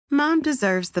Mom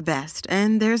deserves the best,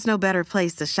 and there's no better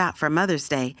place to shop for Mother's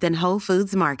Day than Whole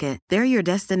Foods Market. They're your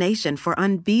destination for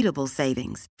unbeatable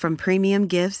savings, from premium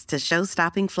gifts to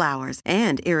show-stopping flowers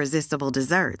and irresistible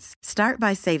desserts. Start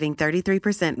by saving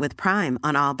 33% with Prime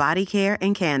on all body care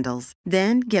and candles.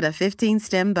 Then get a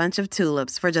 15-stem bunch of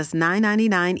tulips for just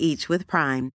 $9.99 each with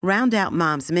Prime. Round out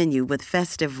Mom's menu with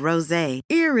festive rosé,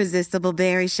 irresistible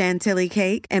berry chantilly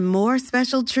cake, and more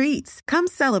special treats. Come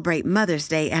celebrate Mother's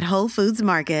Day at Whole Foods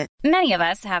Market. Many of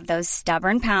us have those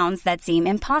stubborn pounds that seem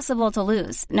impossible to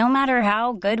lose, no matter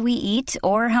how good we eat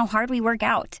or how hard we work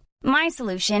out. My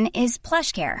solution is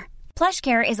PlushCare.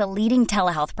 PlushCare is a leading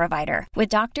telehealth provider with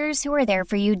doctors who are there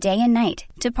for you day and night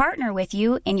to partner with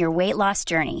you in your weight loss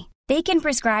journey. They can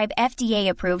prescribe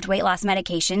FDA-approved weight loss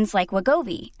medications like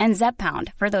Wegovy and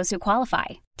Zepbound for those who qualify.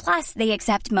 Plus, they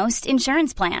accept most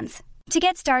insurance plans. To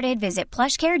get started, visit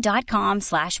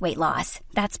plushcare.com/weightloss.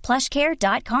 That's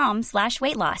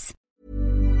plushcare.com/weightloss.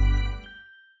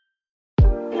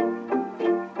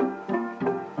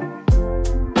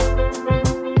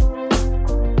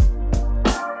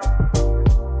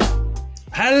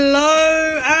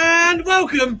 Hello and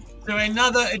welcome to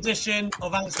another edition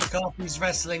of Alex McCarthy's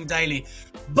Wrestling Daily.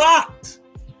 But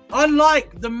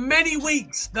unlike the many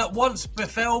weeks that once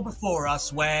befell before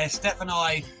us where Steph and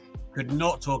I could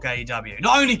not talk AEW.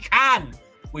 Not only can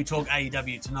we talk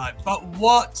AEW tonight, but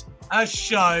what a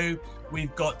show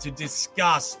we've got to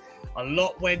discuss. A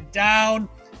lot went down.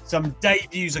 Some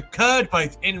debuts occurred,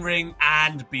 both in-ring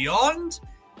and beyond.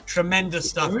 Tremendous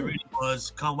stuff it really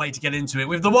was. Can't wait to get into it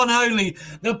with the one and only,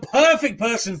 the perfect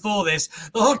person for this,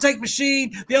 the hot take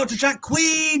machine, the Ultra Chat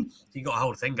queen. You got a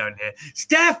whole thing going here.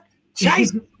 Steph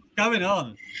Chase, what's going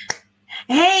on?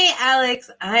 Hey,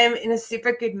 Alex, I'm in a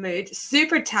super good mood.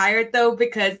 Super tired, though,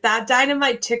 because that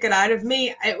Dynamite took it out of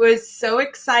me. It was so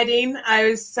exciting. I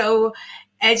was so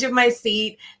edge of my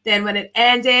seat. Then when it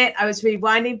ended, I was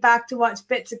rewinding back to watch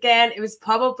bits again. It was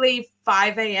probably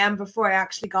 5 a.m. before I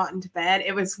actually got into bed.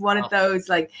 It was one of those,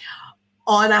 like,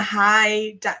 on a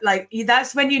high, like,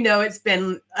 that's when you know it's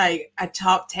been like a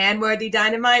top 10 worthy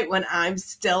Dynamite, when I'm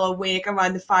still awake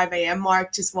around the 5 a.m.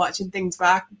 mark just watching things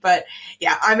back. But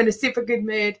yeah, I'm in a super good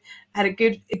mood. Had a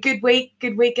good week,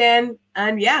 good weekend,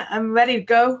 and yeah, I'm ready to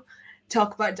go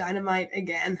talk about Dynamite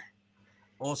again.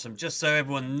 Awesome. Just so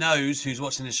everyone knows who's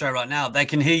watching the show right now, they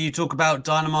can hear you talk about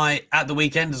Dynamite at the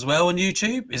weekend as well on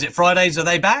YouTube. Is it Fridays? Are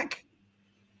they back?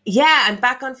 Yeah, I'm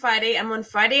back on Friday. I'm on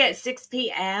Friday at 6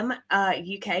 p.m.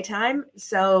 UK time.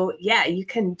 So, yeah, you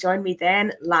can join me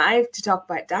then live to talk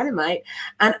about Dynamite.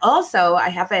 And also, I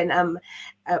haven't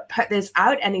put this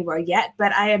out anywhere yet,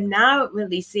 but I am now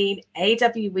releasing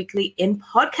AW Weekly in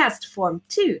podcast form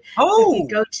too. Oh. So if you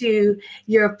go to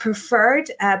your preferred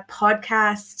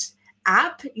podcast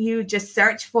app, you just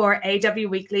search for AW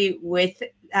Weekly with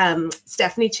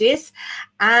Stephanie Chase,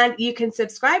 and you can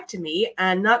subscribe to me.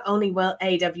 And not only will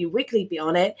AW Weekly be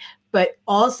on it, but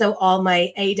also all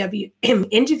my AW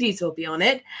interviews will be on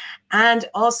it, and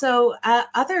also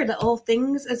other little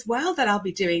things as well that I'll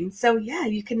be doing. So yeah,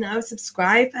 you can now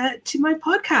subscribe to my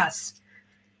podcast.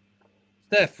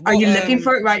 Steph, are you looking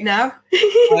for it right now?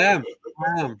 I am.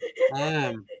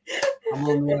 I'm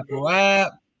on the Apple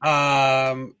app.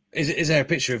 Is there a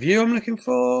picture of you I'm looking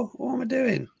for? What am I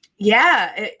doing?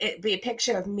 Yeah, it'd be a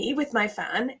picture of me with my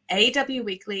fan, AW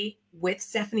Weekly with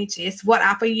Stephanie Chase. What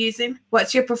app are you using?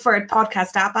 What's your preferred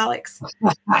podcast app, Alex?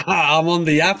 I'm on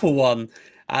the Apple one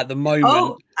at the moment.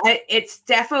 Oh, it's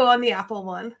defo on the Apple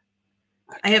one. Okay.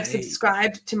 I have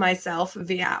subscribed to myself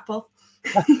via Apple.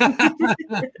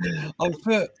 I've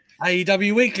put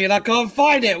AEW Weekly and I can't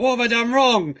find it. What have I done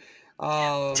wrong?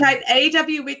 Type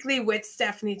AW Weekly with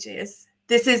Stephanie Chase.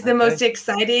 This is the most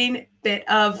exciting bit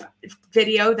of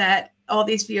video that all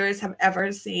these viewers have ever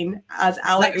seen as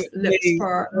Alex looks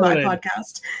for my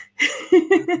podcast.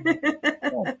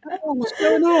 What's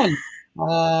going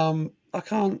on? I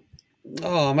can't.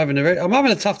 Oh, I'm having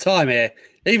a tough time here.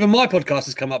 Even my podcast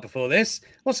has come up before this.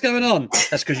 What's going on?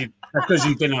 That's because you've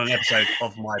been on an episode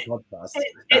of my podcast.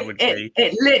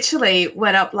 It literally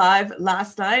went up live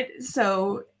last night,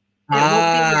 so. It won't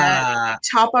be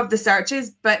top of the searches,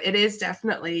 but it is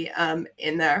definitely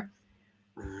in there.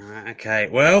 Okay.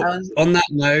 Well, on that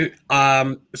note,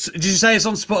 did you say it's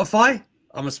on Spotify?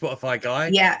 I'm a Spotify guy.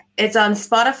 Yeah, it's on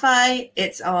Spotify.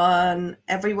 It's on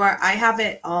everywhere. I have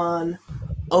it on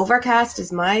Overcast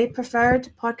is my preferred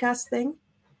podcast thing.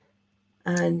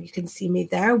 And you can see me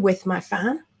there with my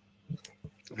fan.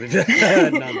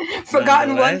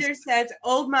 Forgotten Wonder says,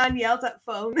 old man yelled at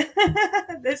phone.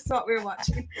 This is what we're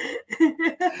watching.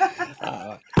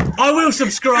 I will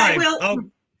subscribe. And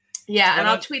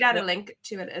I'll tweet out a link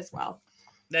to it as well.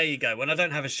 There you go. When I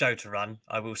don't have a show to run,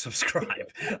 I will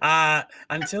subscribe.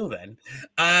 Until then,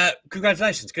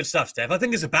 congratulations. Good stuff, Steph. I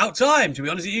think it's about time, to be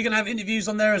honest. You're going to have interviews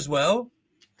on there as well?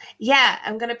 Yeah,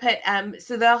 I'm going to put,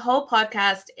 so the whole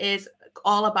podcast is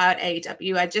all about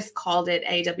AEW. I just called it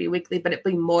AEW Weekly, but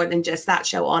it'll be more than just that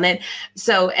show on it.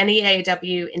 So any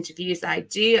AEW interviews that I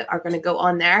do are going to go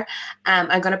on there.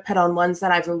 I'm going to put on ones that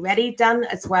I've already done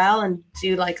as well and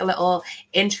do like a little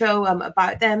intro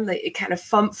about them, like, kind of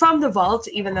from the vault,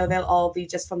 even though they'll all be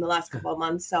just from the last couple of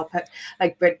months. So I'll put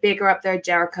like Britt Baker up there,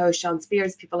 Jericho, Sean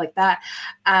Spears, people like that.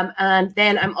 And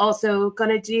then I'm also going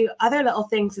to do other little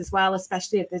things as well,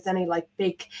 especially if there's any like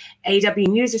big AEW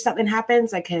news or something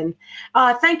happens. I can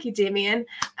thank you, Damien.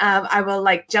 I will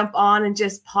like jump on and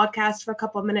just podcast for a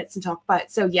couple of minutes and talk about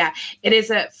it. So yeah, it is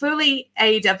a fully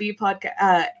AEW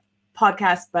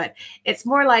podcast, but it's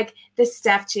more like the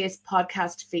Steph Chase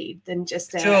podcast feed than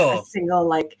just a single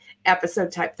like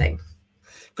episode type thing.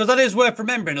 Because that is worth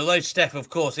remembering. Although Steph, of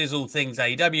course, is all things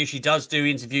AEW, she does do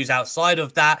interviews outside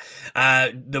of that.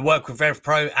 The work with Rev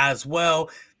Pro as well.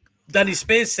 Danny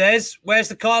Spears says, "Where's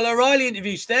the Kyle O'Reilly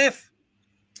interview, Steph?"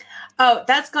 Oh,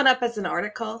 that's gone up as an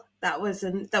article. That was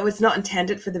not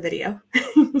intended for the video.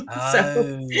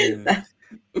 So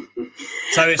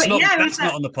it's not. Yeah, that's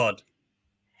not on the pod.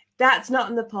 That's not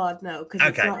in the pod, no, because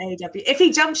it's not AEW. If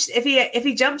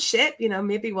he jumps ship,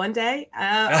 maybe one day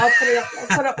I'll put it up. I'll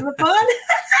put it up in the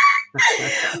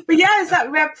pod. But yeah, it's at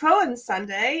Rev Pro on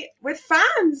Sunday with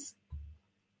fans.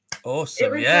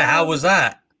 Awesome. How was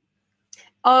that?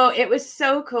 Oh, it was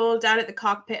so cool down at the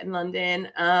Cockpit in London.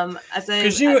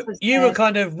 Because you were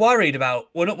kind of worried about,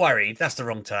 well, not worried, that's the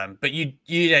wrong term, but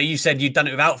you said you'd done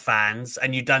it without fans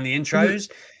and you'd done the intros.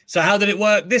 Mm-hmm. So how did it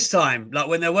work this time? Like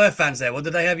when there were fans there, what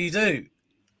did they have you do?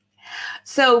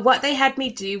 So what they had me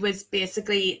do was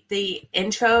basically the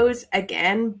intros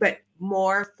again, but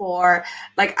more for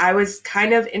like I was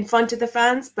kind of in front of the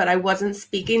fans, but I wasn't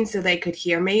speaking so they could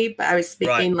hear me, but I was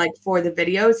speaking like for the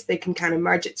videos, they can kind of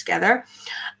merge it together.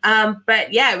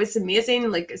 But yeah, it was amazing,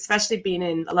 like especially being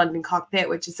in the London Cockpit,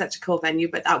 which is such a cool venue.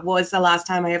 But that was the last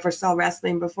time I ever saw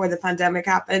wrestling before the pandemic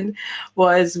happened,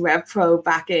 was Rev Pro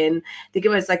back in, I think it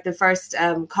was like the first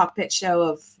Cockpit show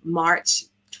of March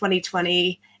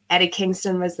 2020. Eddie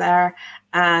Kingston was there,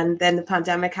 and then the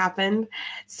pandemic happened.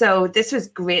 So this was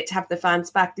great to have the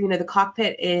fans back. The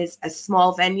Cockpit is a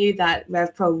small venue that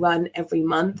Rev Pro run every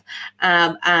month.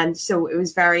 And so it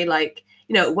was very like,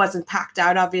 it wasn't packed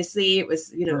out, obviously. It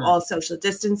was, all social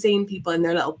distancing, people in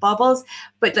their little bubbles.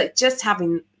 But like just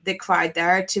having the crowd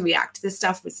there to react to this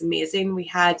stuff was amazing. We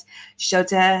had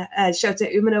Shota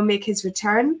Umino make his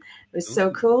return. It was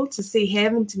so cool to see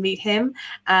him and to meet him.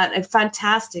 A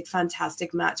fantastic,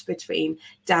 fantastic match between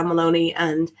Dan Maloney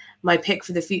and my pick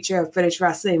for the future of British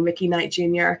wrestling, Ricky Knight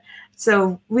Jr.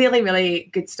 So really, really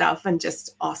good stuff and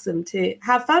just awesome to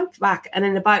have fun back. And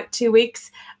in about 2 weeks,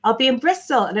 I'll be in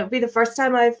Bristol and it'll be the first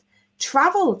time I've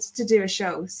traveled to do a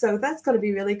show. So that's going to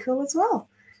be really cool as well.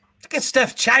 Look at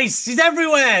Steph Chase. She's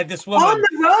everywhere, this woman. On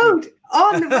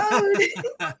the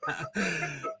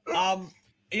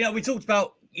road. We talked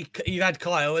about you had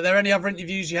Kyle. Are there any other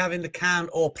interviews you have in the can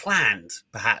or planned,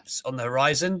 perhaps, on the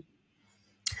horizon?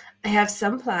 I have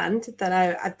some planned that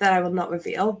I will not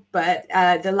reveal, but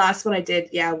the last one I did,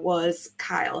 was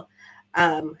Kyle,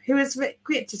 who was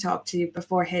great to talk to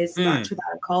before his match with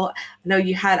Adam Cole. I know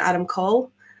you had Adam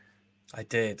Cole. I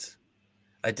did.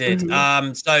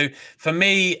 Mm-hmm. So for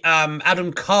me,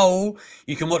 Adam Cole,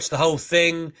 you can watch the whole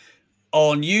thing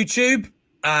on YouTube.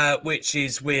 Which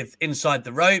is with Inside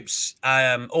the Ropes,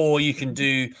 or you can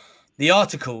do the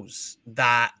articles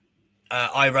that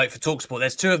I wrote for TalkSport.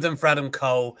 There's 2 of them for Adam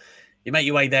Cole. You make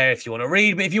your way there if you want to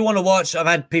read. But if you want to watch, I've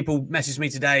had people message me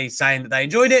today saying that they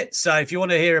enjoyed it. So if you want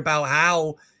to hear about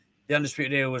how the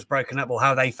Undisputed Era was broken up or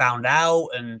how they found out,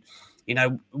 and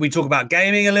we talk about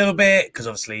gaming a little bit because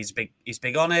obviously he's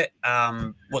big on it.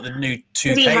 What the new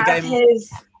 2K game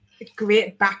was.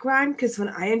 Great background, because when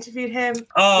I interviewed him,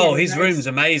 his room's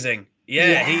amazing. He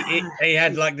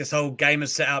had like this whole gamer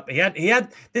set up. He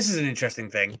had this is an interesting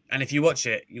thing, and if you watch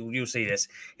it, you'll see this.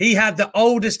 He had the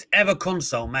oldest ever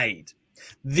console made,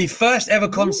 the first ever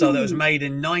console that was made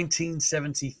in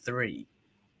 1973.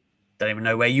 Don't even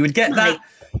know where you would get that.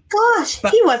 Gosh,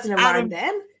 but he wasn't around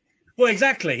then. Well,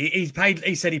 exactly. He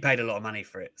said he paid a lot of money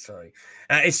for it. Sorry,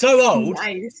 it's so old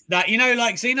that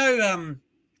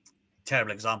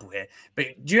terrible example here, but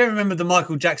do you ever remember the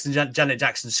Michael Jackson, Janet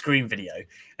Jackson Scream video?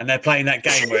 And they're playing that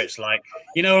game where it's like,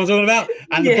 you know what I'm talking about?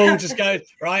 And the ball just goes,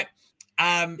 right?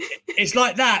 It's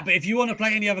like that, but if you want to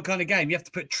play any other kind of game, you have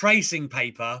to put tracing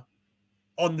paper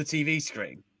on the TV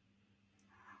screen.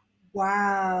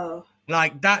 Wow.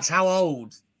 Like, that's how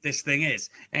old this thing is.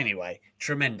 Anyway,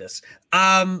 tremendous.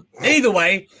 Either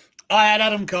way, I had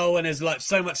Adam Cole, and there's like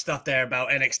so much stuff there about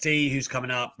NXT, who's coming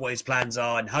up, what his plans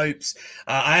are and hopes.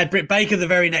 I had Britt Baker the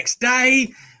very next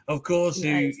day, of course,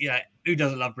 who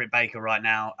doesn't love Britt Baker right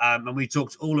now? And we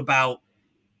talked all about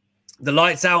the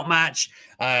Lights Out match.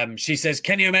 She says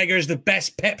Kenny Omega is the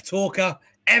best pep talker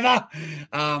ever.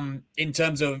 In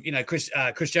terms of,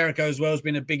 Chris Jericho as well has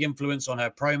been a big influence on her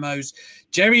promos.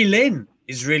 Jerry Lynn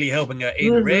is really helping her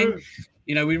in ring.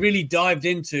 We really dived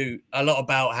into a lot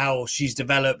about how she's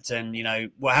developed and,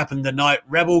 what happened the night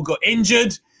Rebel got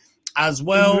injured as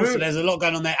well. So there's a lot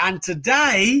going on there. And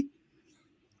today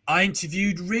I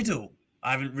interviewed Riddle.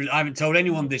 I haven't told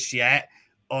anyone this yet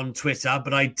on Twitter,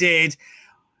 but I did.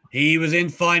 He was in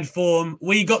fine form.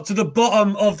 We got to the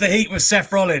bottom of the heat with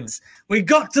Seth Rollins. We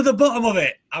got to the bottom of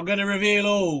it. I'm going to reveal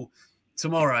all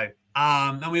tomorrow.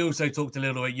 And we also talked a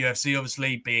little at UFC,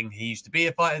 obviously, being he used to be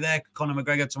a fighter there, Conor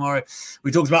McGregor tomorrow.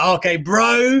 We talked about RK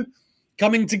Bro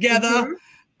coming together.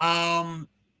 The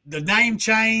name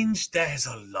change. There's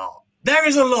a lot. There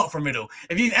is a lot from Riddle.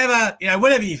 If you've ever,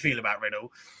 whatever you feel about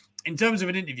Riddle, in terms of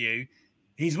an interview,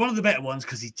 he's one of the better ones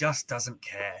because he just doesn't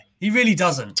care. He really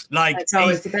doesn't. Like, that's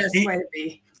always the best way to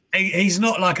be. He's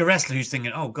not like a wrestler who's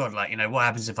thinking, oh, God, what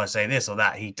happens if I say this or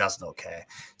that? He does not care.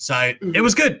 So it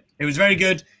was good. It was very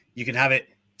good. You can have it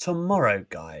tomorrow,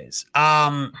 guys.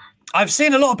 I've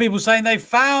seen a lot of people saying they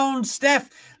found Steph.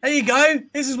 There you go.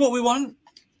 This is what we want.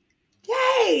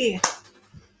 Yay.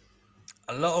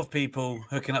 A lot of people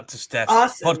hooking up to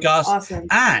Steph's podcast. Awesome.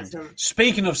 And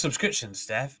speaking of subscriptions,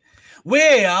 Steph,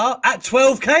 we are at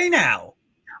 12K now.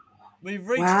 We've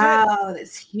reached it. Wow,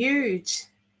 that's huge.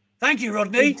 Thank you,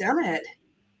 Rodney. You've done it.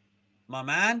 My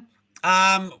man.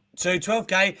 So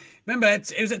 12K. Remember,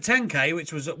 it was at 10K,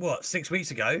 which was, 6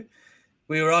 weeks ago.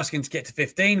 We were asking to get to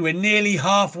 15. We're nearly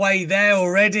halfway there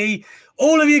already.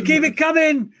 All of you, keep it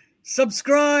coming.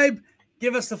 Subscribe.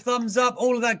 Give us the thumbs up.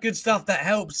 All of that good stuff that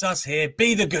helps us here.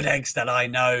 Be the good eggs that I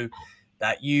know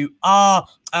that you are.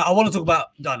 I want to talk about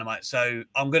Dynamite, so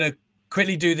I'm going to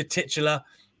quickly do the titular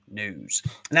news.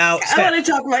 Now, I want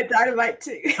to talk about Dynamite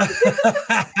too.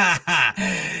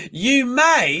 You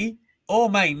may or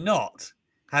may not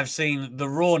have seen the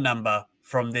Raw number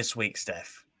from this week,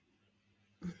 Steph.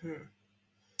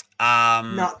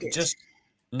 Not good. Just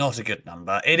not a good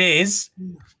number. It is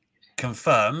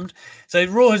confirmed. So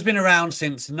Raw has been around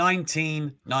since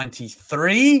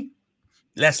 1993,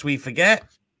 lest we forget.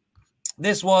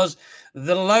 This was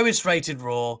the lowest rated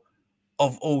Raw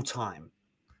of all time.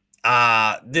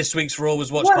 This week's Raw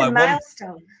was watched by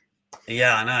milestone.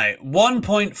 Yeah, I know.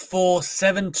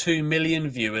 1.472 million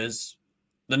viewers.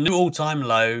 The new all-time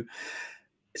low.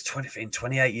 It's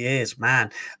 28 years,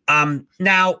 man.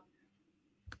 Now,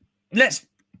 if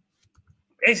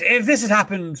this had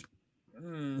happened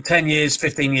 10 years,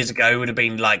 15 years ago, it would have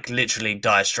been like literally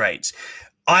dire straits.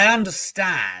 I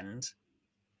understand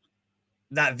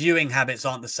that viewing habits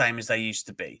aren't the same as they used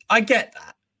to be. I get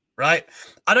that, right?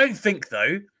 I don't think,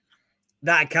 though,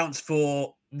 that accounts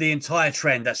for the entire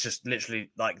trend that's just literally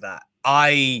like that.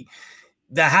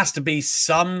 There has to be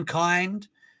some kind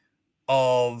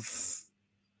of...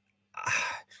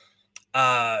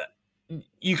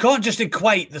 you can't just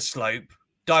equate the slope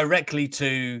directly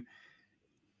to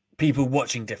people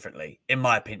watching differently, in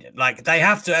my opinion. Like, they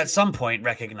have to, at some point,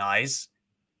 recognize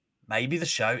maybe the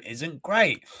show isn't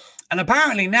great. And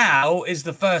apparently now is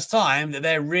the first time that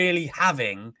they're really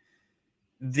having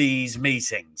these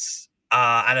meetings.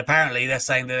 And apparently they're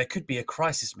saying that there could be a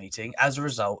crisis meeting as a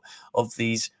result of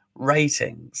these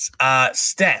ratings.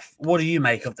 Steph, what do you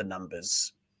make of the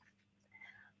numbers?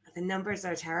 The numbers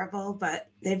are terrible, but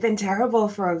they've been terrible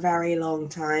for a very long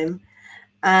time.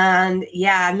 And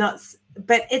yeah,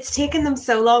 but it's taken them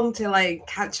so long to like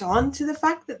catch on to the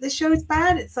fact that the show's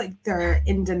bad. It's like they're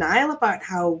in denial about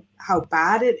how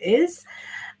bad it is.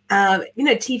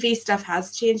 TV stuff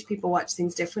has changed. People watch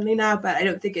things differently now, but I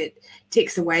don't think it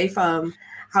takes away from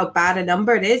how bad a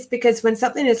number it is, because when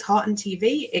something is hot on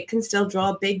TV, it can still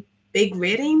draw a big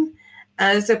rating.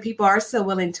 So people are still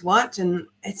willing to watch, and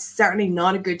it's certainly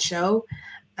not a good show.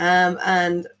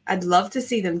 And I'd love to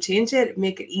see them change it,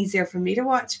 make it easier for me to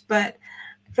watch, but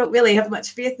I don't really have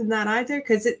much faith in that either,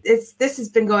 because this has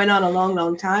been going on a long,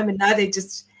 long time, and now they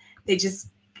just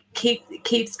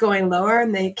keeps going lower,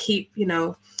 and they keep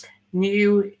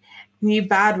new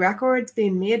bad records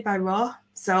being made by Raw.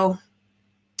 So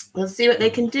we'll see what they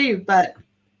can do. But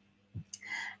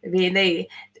I mean,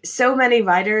 so many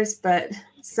writers, but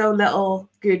so little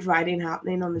good writing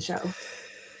happening on the show.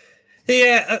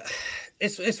 Yeah,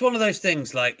 it's one of those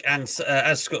things, like, and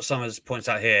as Scott Summers points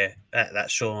out here, that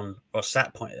Sean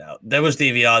Rossat pointed out, there was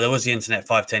DVR, there was the internet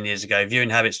 5-10 years ago. Viewing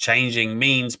habits changing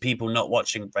means people not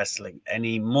watching wrestling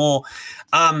anymore.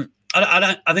 I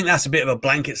think that's a bit of a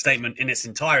blanket statement in its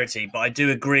entirety, but I do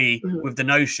agree with the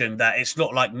notion that it's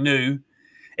not like new.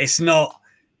 It's not,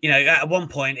 at one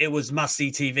point it was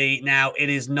must-see TV. Now it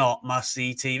is not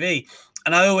must-see TV.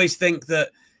 And I always think that,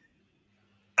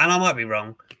 and I might be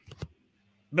wrong,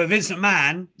 but Vince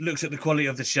McMahon looks at the quality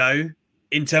of the show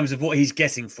in terms of what he's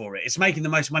getting for it. It's making the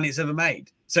most money it's ever made.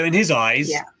 So in his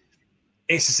eyes,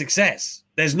 it's a success.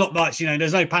 There's not much,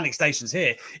 there's no panic stations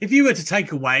here. If you were to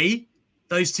take away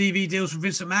those TV deals from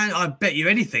Vince McMahon, I bet you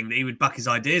anything that he would buck his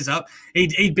ideas up.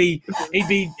 He'd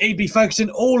be focusing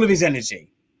all of his energy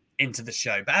into the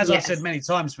show. But as I've said many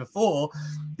times before,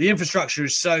 the infrastructure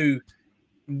is so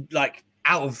like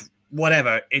out of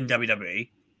whatever in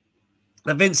WWE.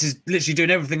 That Vince is literally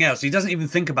doing everything else. He doesn't even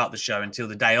think about the show until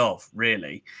the day of,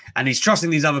 really. And he's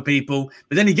trusting these other people.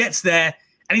 But then he gets there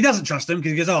and he doesn't trust them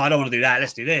because he goes, I don't want to do that.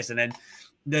 Let's do this. And then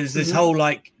there's this whole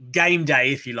like game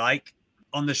day, if you like,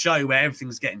 on the show where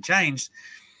everything's getting changed.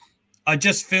 I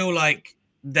just feel like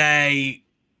they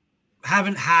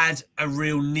haven't had a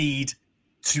real need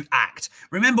to act.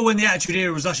 Remember when the Attitude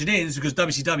Era was ushered in, it's because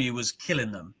WCW was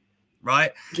killing them,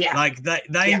 right? Yeah. Like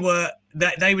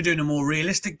they were doing a more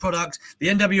realistic product. The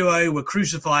NWO were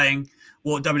crucifying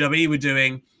what WWE were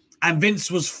doing, and Vince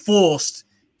was forced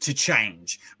to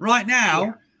change. Right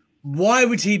now, why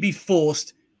would he be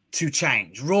forced to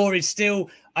change? Raw is still,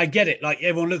 I get it, like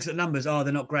everyone looks at numbers,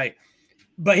 they're not great.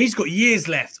 But he's got years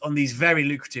left on these very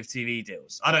lucrative TV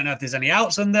deals. I don't know if there's any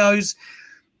outs on those,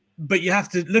 but you have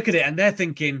to look at it and they're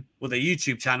thinking, well, the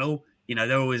YouTube channel,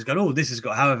 they're always going, this has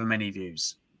got however many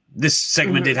views. This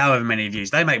segment did however many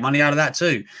views. They make money out of that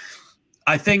too.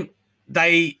 I think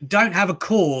they don't have a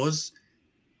cause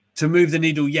to move the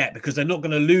needle yet because they're not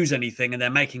going to lose anything and they're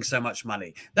making so much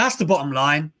money. That's the bottom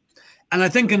line. And I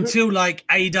think until like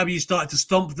AEW started to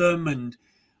stomp them and,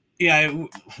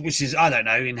 which is, I don't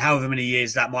know, in however many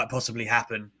years that might possibly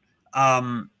happen.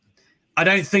 I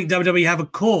don't think WWE have a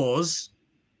cause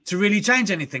to really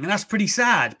change anything. And that's pretty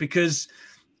sad because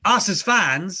us as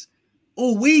fans,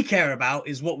 all we care about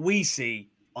is what we see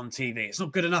on TV. It's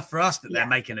not good enough for us that they're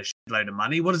making a shitload of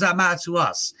money. What does that matter to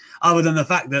us? Other than the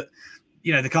fact that,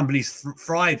 the company's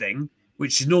thriving,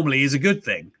 which normally is a good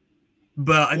thing.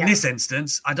 But in this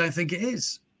instance, I don't think it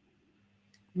is.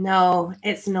 No,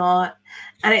 it's not.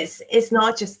 And it's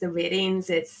not just the ratings.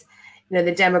 It's,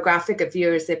 the demographic of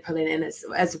viewers they're pulling in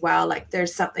as well. Like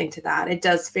there's something to that. It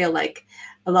does feel like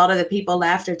a lot of the people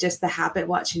left are just the habit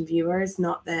watching viewers,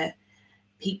 not the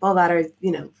people that are,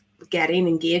 getting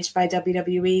engaged by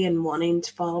WWE and wanting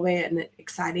to follow it and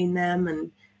exciting them.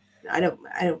 And I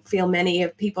don't feel many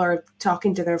of people are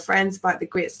talking to their friends about the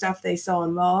great stuff they saw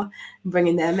on Raw and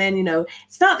bringing them in.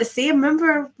 It's not the same.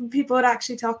 Remember when people would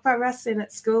actually talk about wrestling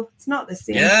at school? It's not the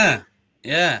same.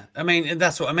 Yeah. I mean,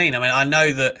 that's what I mean. I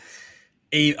know that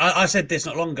I said this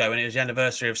not long ago when it was the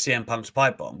anniversary of CM Punk's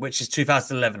Pipe Bomb, which is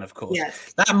 2011, of course.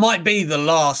 Yes. That might be the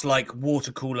last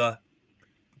water cooler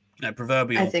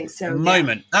proverbial I think so,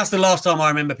 moment. That's the last time I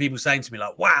remember people saying to me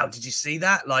wow, did you see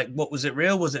that? What was it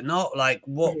real? Was it not?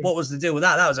 What was the deal with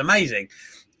that? That was amazing.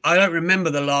 I don't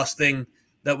remember the last thing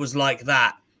that was like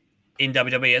that in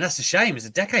WWE. And that's a shame. It's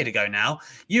a decade ago now.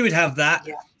 You would have that.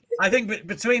 Yeah. I think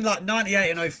between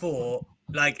 98 and 04,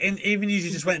 even if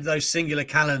you just went to those singular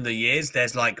calendar years,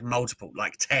 there's multiple,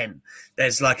 10.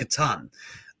 There's a ton.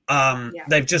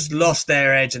 They've just lost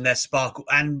their edge and their sparkle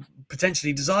and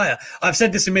potentially desire. I've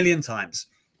said this a million times.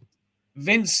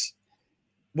 Vince,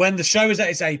 when the show was at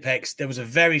its apex, there was a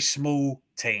very small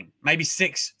team, maybe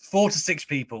 4 to 6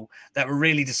 people that were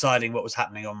really deciding what was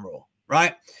happening on Raw,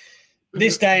 right?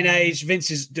 This day and age,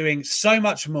 Vince is doing so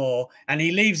much more and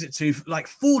he leaves it to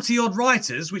 40 odd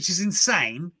writers, which is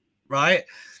insane, right?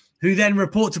 Who then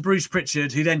report to Bruce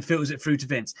Pritchard, who then filters it through to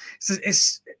Vince. So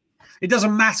it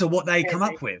doesn't matter what they come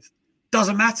up with.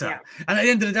 Doesn't matter. Yeah. And at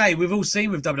the end of the day, we've all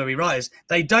seen with WWE writers,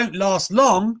 they don't last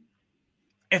long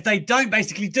if they don't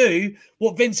basically do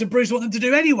what Vince and Bruce want them to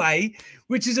do anyway,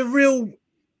 which is a real,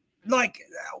 there's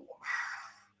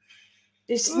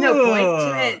no point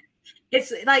to it.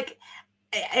 It's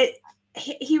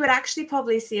he would actually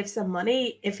probably save some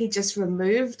money if he just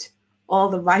removed all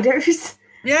the writers.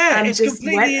 Yeah, and just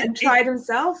went and tried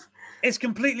himself. It's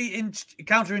completely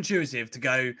counterintuitive to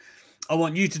go, I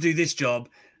want you to do this job,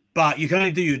 but you can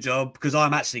only do your job because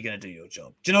I'm actually going to do your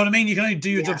job. Do you know what I mean? You can only do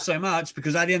your job so much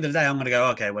because at the end of the day, I'm going to go,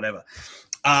 okay, whatever.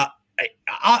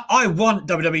 I want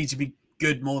WWE to be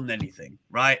good more than anything,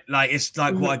 right? Like, it's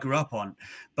like what I grew up on.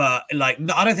 But like,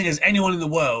 no, I don't think there's anyone in the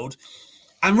world.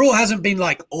 And Raw hasn't been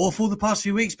like awful the past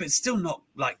few weeks, but it's still not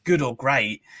like good or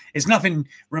great. It's nothing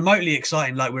remotely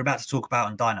exciting like we're about to talk about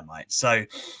on Dynamite. So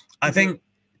I think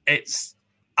it's,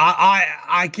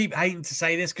 I keep hating to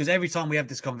say this because every time we have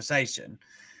this conversation,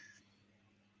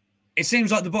 it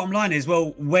seems like the bottom line is,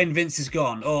 well, when Vince is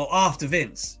gone or after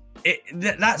Vince,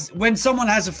 that's when someone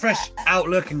has a fresh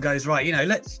outlook and goes, right, you know,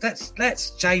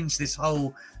 let's change this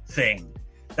whole thing.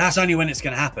 That's only when it's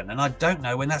going to happen. And I don't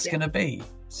know when that's going to be.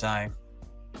 So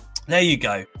there you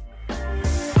go.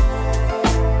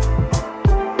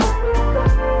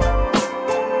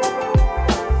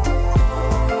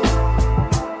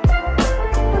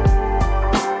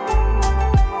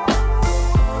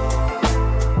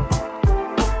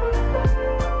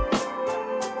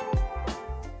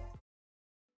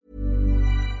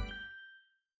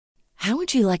 How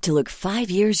would you like to look 5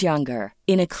 years younger?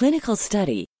 In a clinical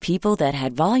study, people that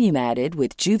had volume added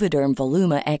with Juvederm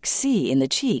Voluma XC in the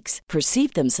cheeks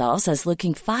perceived themselves as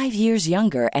looking 5 years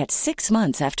younger at 6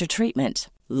 months after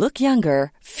treatment. Look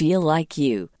younger, feel like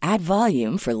you. Add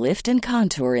volume for lift and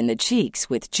contour in the cheeks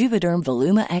with Juvederm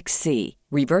Voluma XC.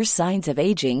 Reverse signs of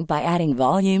aging by adding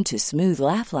volume to smooth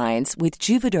laugh lines with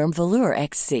Juvederm Volure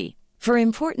XC. For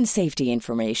important safety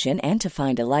information and to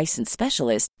find a licensed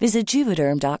specialist, visit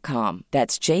Juvederm.com.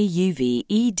 That's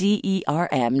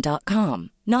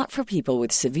JUVEDERM.com. Not for people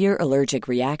with severe allergic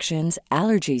reactions,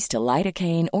 allergies to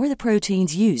lidocaine, or the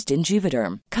proteins used in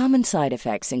Juvederm. Common side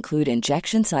effects include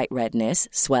injection site redness,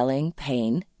 swelling,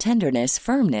 pain, tenderness,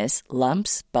 firmness,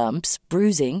 lumps, bumps,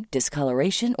 bruising,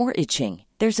 discoloration, or itching.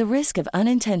 There's a risk of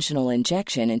unintentional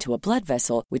injection into a blood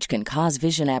vessel, which can cause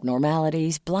vision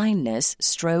abnormalities, blindness,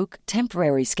 stroke,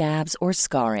 temporary scabs, or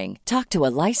scarring. Talk to a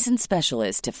licensed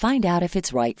specialist to find out if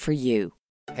it's right for you.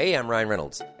 Hey, I'm Ryan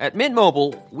Reynolds. At Mint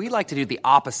Mobile, we like to do the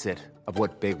opposite of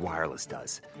what Big Wireless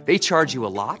does. They charge you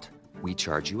a lot, we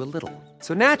charge you a little.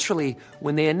 So naturally,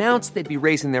 when they announced they'd be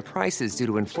raising their prices due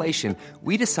to inflation,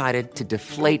 we decided to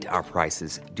deflate our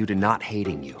prices due to not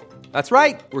hating you. That's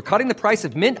right. We're cutting the price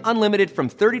of Mint Unlimited from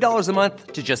 $30 a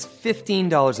month to just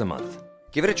 $15 a month.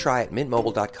 Give it a try at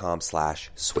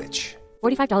mintmobile.com/switch.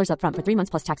 $45 up front for 3 months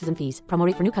plus taxes and fees. Promo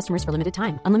rate for new customers for limited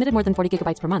time. Unlimited more than 40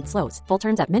 gigabytes per month. Slows full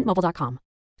terms at mintmobile.com.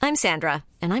 I'm Sandra,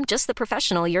 and I'm just the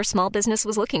professional your small business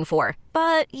was looking for.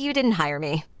 But you didn't hire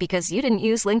me because you didn't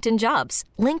use LinkedIn Jobs.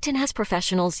 LinkedIn has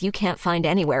professionals you can't find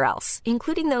anywhere else,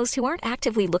 including those who aren't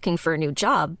actively looking for a new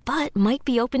job, but might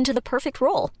be open to the perfect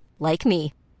role, like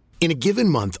me. In a given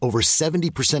month, over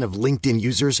 70% of LinkedIn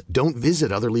users don't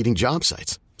visit other leading job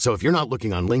sites. So if you're not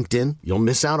looking on LinkedIn, you'll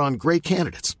miss out on great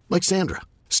candidates like Sandra.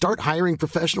 Start hiring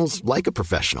professionals like a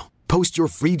professional. Post your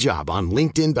free job on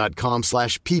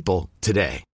linkedin.com/people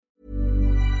today.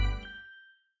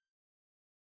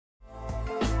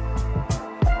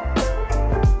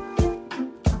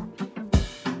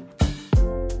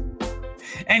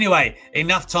 Anyway,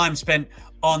 enough time spent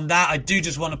on that. I do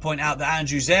just want to point out that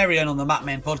Andrew Zarian on the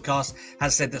McMahon podcast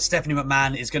has said that Stephanie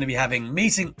McMahon is going to be having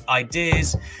meeting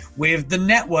ideas with the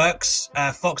networks,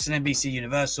 Fox and NBC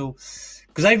Universal,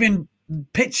 because they've been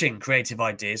pitching creative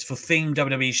ideas for themed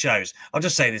WWE shows. I'll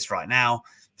just say this right now.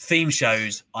 Theme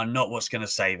shows are not what's going to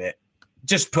save it.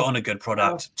 Just put on a good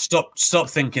product. Stop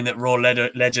thinking that Raw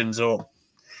Legends or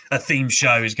a theme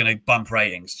show is going to bump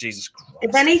ratings. Jesus Christ.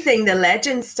 If anything, the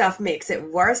Legends stuff makes it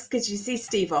worse because you see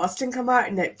Steve Austin come out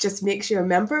and it just makes you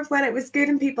remember of when it was good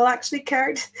and people actually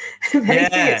cared. If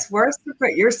anything, it's worse to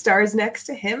put your stars next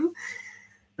to him.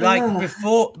 Like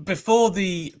before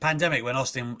the pandemic, when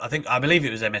Austin, I believe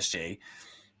it was MSG,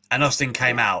 and Austin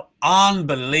came out,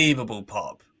 unbelievable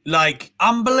pop, like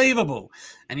unbelievable,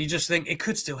 and you just think it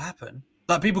could still happen.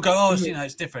 Like people go, oh, you know,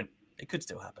 it's different. It could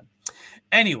still happen.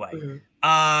 Anyway,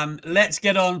 let's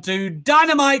get on to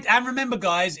Dynamite. And remember,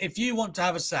 guys, if you want to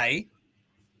have a say,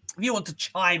 if you want to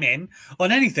chime in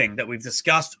on anything that we've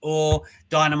discussed or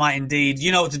Dynamite indeed,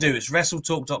 you know what to do. It's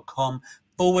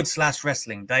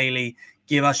WrestleTalk.com/Wrestling Daily.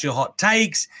 Give us your hot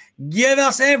takes. Give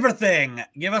us everything.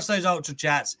 Give us those ultra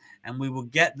chats and we will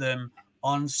get them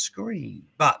on screen.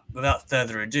 But without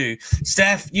further ado,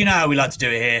 Steph, you know how we like to do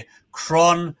it here.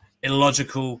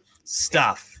 Chronological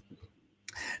stuff.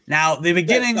 Now, the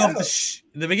beginning of the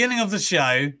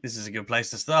show, this is a good place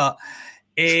to start,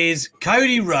 is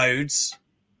Cody Rhodes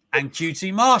and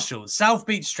QT Marshall, South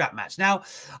Beach strap match. Now,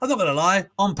 I'm not going to lie,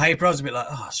 on paper, I was a bit like,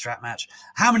 oh, strap match.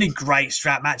 How many great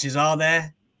strap matches are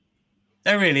there?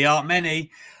 There really aren't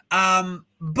many.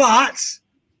 But,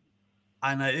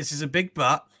 I know this is a big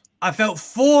but, I felt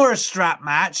for a strap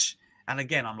match, and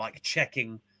again, I'm like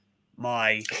checking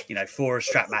my, for a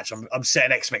strap match, I'm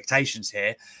setting expectations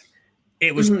here.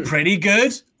 It was pretty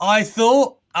good, I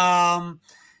thought. And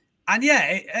yeah,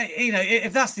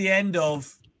 if that's the end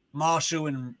of Marshall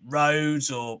and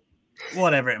Rhodes or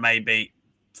whatever it may be,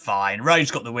 fine.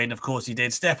 Rhodes got the win, of course he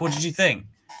did. Steph, what did you think?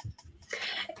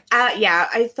 Yeah,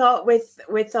 I thought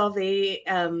with all the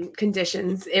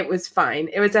conditions, it was fine.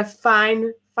 It was a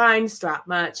fine strap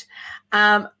match.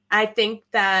 I think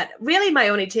that really my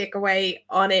only takeaway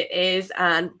on it is,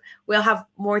 and we'll have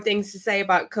more things to say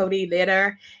about Cody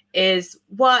later, is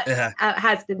what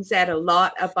has been said a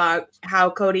lot about how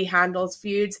Cody handles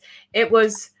feuds. It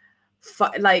was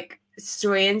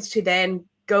strange to then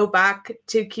go back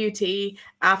to QT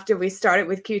after we started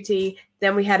with QT.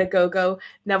 Then we had a go-go.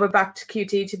 Now we're back to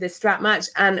QT to this strap match.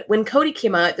 And when Cody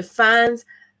came out, the fans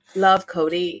love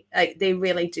Cody. Like, they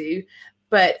really do.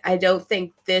 But I don't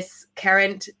think this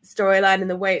current storyline and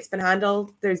the way it's been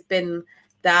handled, there's been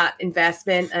that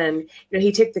investment. And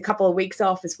he took the couple of weeks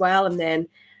off as well, and then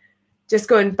just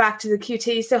going back to the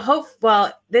QT.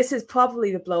 So this is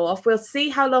probably the blow-off. We'll see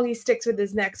how long he sticks with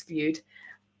his next feud.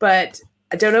 But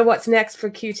I don't know what's next for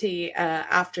QT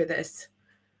after this.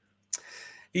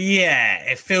 Yeah,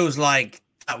 it feels like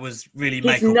that was really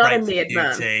make or break for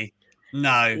QT.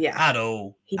 No, at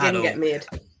all. He didn't get mid.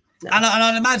 No. And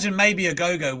I'd imagine maybe a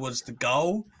go-go was the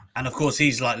goal. And of course,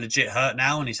 he's like legit hurt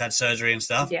now and he's had surgery and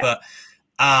stuff. Yeah. But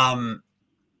I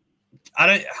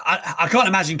can't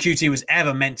imagine QT was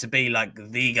ever meant to be like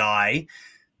the guy.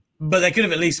 But they could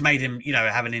have at least made him,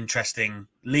 have an interesting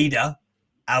leader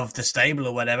of the stable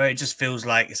or whatever. It just feels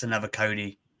like it's another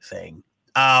Cody thing.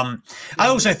 I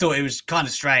also thought it was kind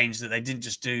of strange that they didn't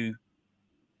just do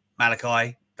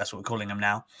Malachi. That's what we're calling him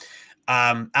now.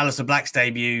 Aleister Black's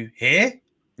debut here.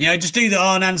 Just do the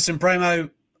Arn Anderson promo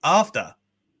after.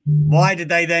 Why did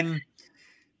they then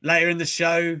later in the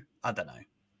show? I don't know.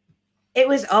 It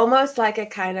was almost like a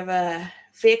kind of a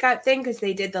fake out thing because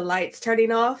they did the lights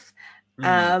turning off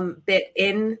bit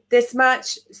in this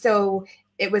match. So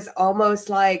it was almost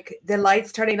like the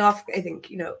lights turning off, I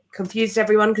think, confused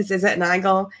everyone because is it an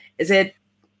angle? Is it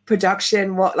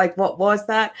production? What was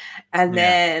that? And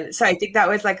then, so I think that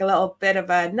was like a little bit of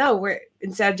a, no,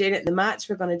 instead of doing it in the match,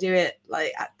 we're going to do it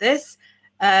like at this.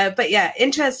 But yeah,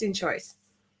 interesting choice.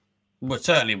 Well, it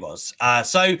certainly was.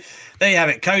 So there you have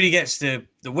it. Cody gets the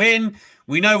win.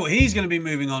 We know what he's going to be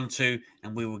moving on to,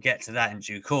 and we will get to that in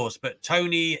due course. But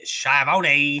Tony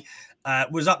Schiavone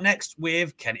was up next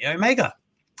with Kenny Omega.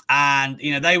 And,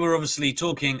 they were obviously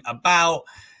talking about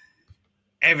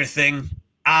everything.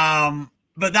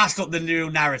 But that's not the real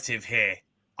narrative here.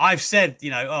 I've said,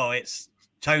 it's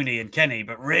Tony and Kenny,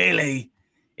 but really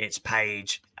it's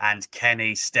Paige and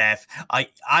Kenny, Steph. I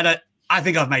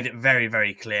think I've made it very,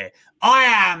 very clear. I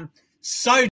am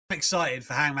so excited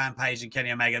for Hangman Page and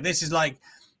Kenny Omega. This is like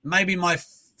maybe my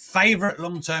favorite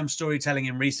long-term storytelling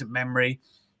in recent memory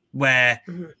where,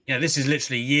 this is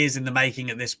literally years in the making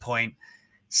at this point.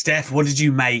 Steph, what did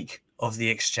you make of the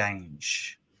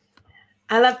exchange?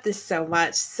 I love this so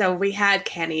much. So we had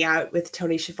Kenny out with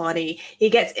Tony Schiavone. He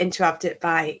gets interrupted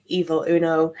by Evil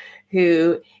Uno,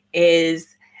 who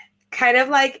is kind of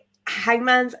like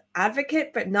Hangman's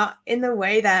advocate, but not in the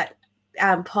way that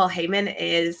Paul Heyman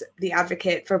is the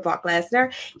advocate for Brock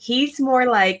Lesnar. He's more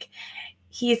like,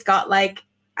 he's got like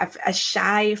a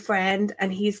shy friend,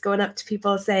 and he's going up to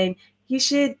people saying, you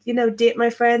should, date my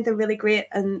friend. They're really great.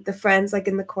 And the friend's like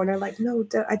in the corner, like, no,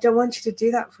 I don't want you to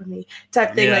do that for me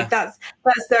type thing. Yeah. Like that's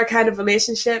their kind of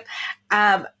relationship.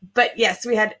 But yes,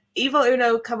 we had Evil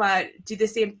Uno come out, do the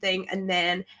same thing. And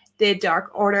then the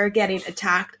Dark Order getting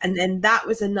attacked. And then that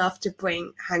was enough to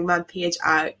bring Hangman Page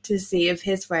out to save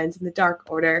his friends in the Dark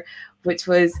Order, which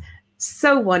was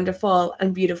so wonderful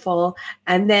and beautiful.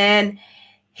 And then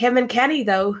him and Kenny,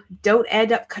 though, don't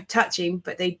end up touching,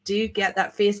 but they do get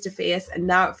that face-to-face, and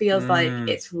now it feels like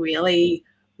it's really,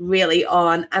 really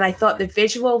on. And I thought the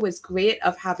visual was great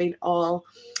of having all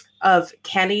of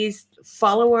Kenny's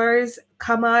followers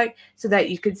come out so that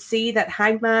you could see that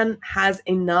Hangman has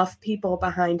enough people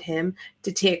behind him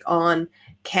to take on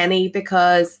Kenny,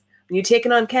 because when you're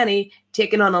taking on Kenny,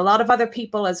 taking on a lot of other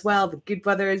people as well, the Good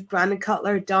Brothers, Brandon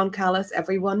Cutler, Don Callis,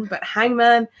 everyone, but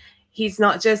Hangman, he's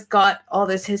not just got all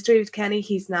this history with Kenny,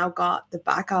 he's now got the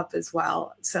backup as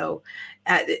well. So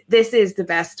this is the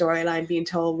best storyline being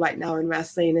told right now in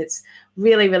wrestling. It's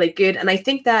really, really good. And I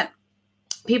think that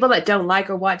people that don't like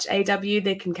or watch AW,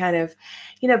 they can kind of,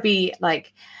 be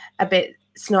like a bit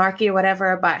snarky or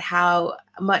whatever about how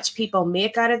much people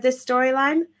make out of this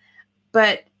storyline.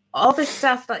 But all this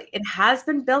stuff, like, it has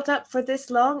been built up for this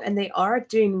long, and they are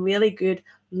doing really good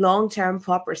long-term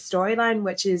proper storyline,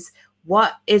 which is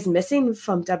what is missing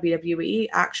from WWE,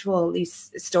 actual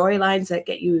these storylines that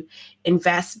get you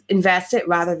invested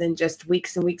rather than just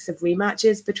weeks and weeks of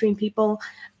rematches between people.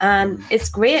 And it's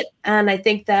great. And I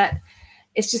think that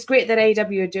it's just great that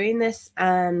AEW are doing this.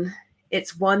 And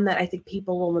it's one that I think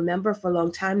people will remember for a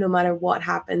long time, no matter what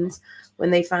happens when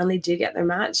they finally do get their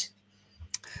match.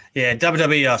 Yeah,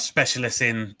 WWE are specialists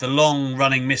in the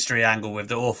long-running mystery angle with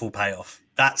the awful payoff.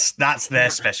 That's their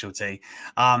specialty.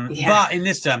 But in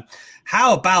this term,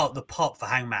 how about the pop for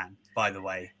Hangman, by the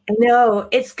way? No,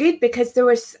 it's good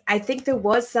because I think there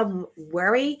was some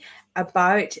worry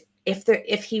about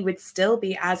if he would still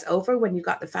be as over when you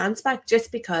got the fans back,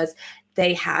 just because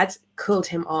they had cooled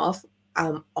him off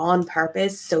on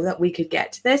purpose so that we could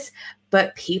get to this.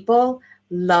 But people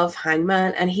love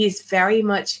Hangman, and he's very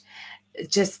much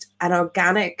just an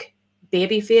organic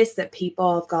baby face that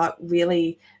people have got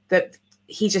really, but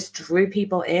he just drew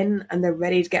people in and they're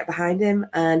ready to get behind him,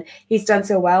 and he's done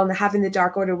so well, and having the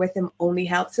Dark Order with him only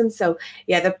helps him. So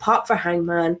yeah, the pop for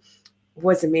Hangman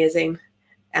was amazing.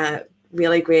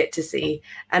 Really great to see.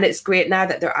 And it's great now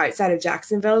that they're outside of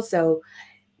Jacksonville, so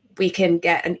we can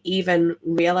get an even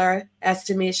realer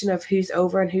estimation of who's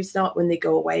over and who's not when they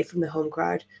go away from the home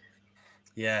crowd.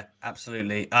 Yeah,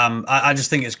 absolutely. I just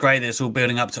think it's great that it's all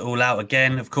building up to All Out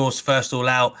again. Of course, first All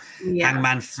Out,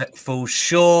 Hangman falls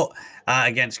short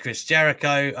against Chris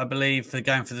Jericho, I believe, for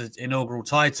going for the inaugural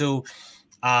title.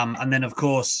 And then, of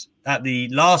course, at the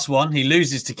last one, he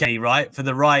loses to Kenny, right, for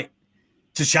the right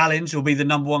to challenge or be the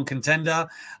number one contender.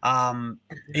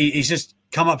 He's just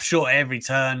come up short at every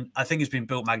turn. I think it's been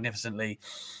built magnificently.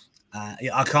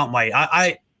 I can't wait.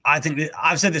 I think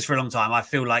I've said this for a long time. I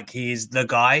feel like he is the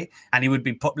guy, and he would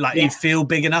be he'd feel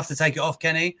big enough to take it off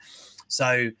Kenny.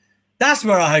 So that's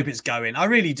where I hope it's going. I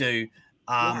really do.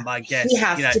 I guess he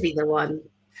has to be the one.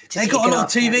 They got a lot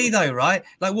of TV though, right?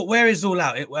 Like, where is All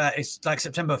Out? It's like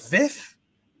September 5th,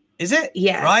 is it?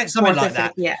 Yeah, right, something like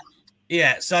 5th, that.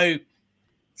 Yeah. So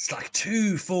it's like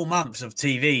 2 full months of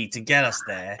TV to get us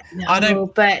there.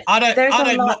 No, there's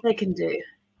a lot they can do.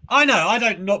 I know. I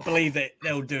don't not believe that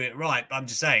they'll do it right, but I'm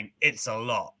just saying it's a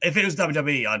lot. If it was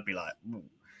WWE, I'd be like,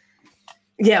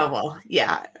 yeah, well,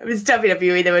 yeah. If it was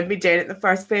WWE, they would be doing it in the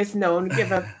first place. No one would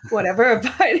give a whatever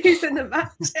about who's in the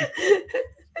match.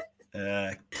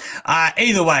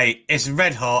 Either way, it's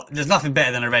red hot. There's nothing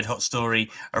better than a red hot story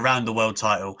around the world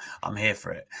title. I'm here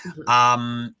for it.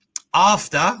 Mm-hmm.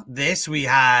 After this, we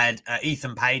had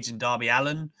Ethan Page and Darby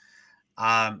Allin.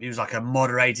 It was like a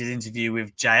moderated interview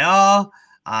with JR.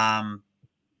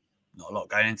 Not a lot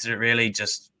going into it really.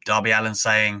 Just Darby Allin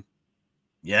saying,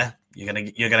 "Yeah, you're gonna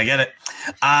get it."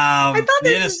 I thought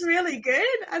this was really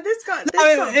good, and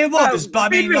it was. But I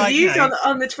mean, like,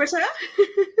 on the Twitter,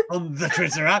 on the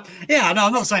Twitter app. Yeah, no,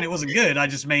 I'm not saying it wasn't good. I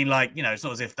just mean, like, it's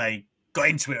not as if they got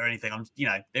into it or anything.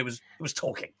 It was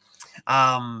talking.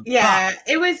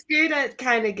 It was good at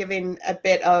kind of giving a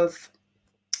bit of,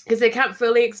 because they can't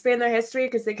fully explain their history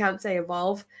because they can't say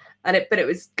Evolve. But it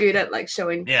was good at like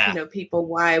showing people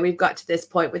why we've got to this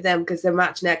point with them, because the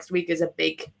match next week is a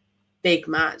big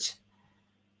match.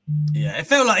 Yeah, it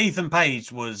felt like Ethan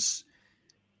Page was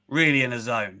really in a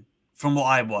zone from what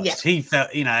I watched. Yeah. He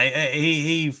felt,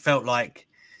 he felt like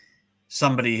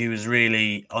somebody who was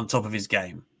really on top of his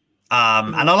game.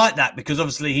 And I like that because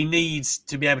obviously he needs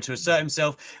to be able to assert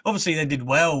himself. Obviously they did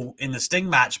well in the Sting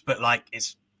match, but like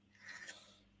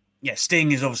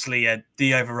Sting is obviously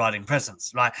the overriding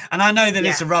presence, right? And I know that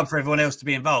it's a rub for everyone else to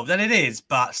be involved, and it is,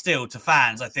 but still, to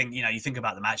fans, I think, you think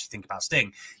about the match, you think about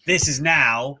Sting. This is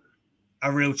now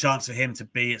a real chance for him to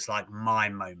be, it's like my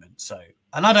moment. So,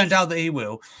 and I don't doubt that he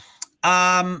will.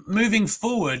 Moving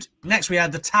forward, next we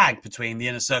had the tag between the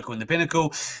Inner Circle and the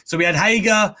Pinnacle. So we had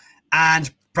Hager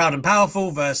and Proud and Powerful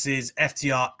versus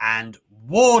FTR and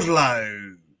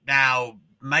Wardlow. Now,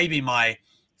 maybe my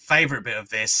favorite bit of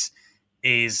this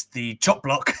is the chop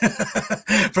block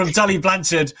from Tully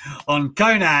Blanchard on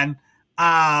Conan.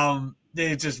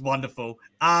 They're just wonderful.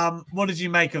 What did you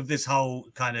make of this whole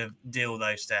kind of deal,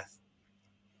 though, Steph?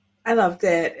 I loved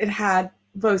it. It had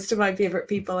most of my favorite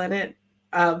people in it,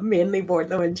 mainly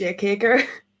Wardlow and Jake Hager.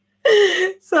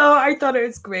 So I thought it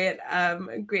was great.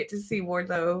 Great to see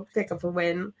Wardlow pick up a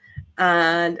win.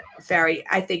 And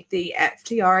I think the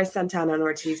FTR Santana and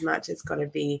Ortiz match is going to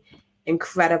be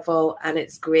incredible, and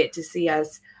it's great to see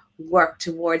us work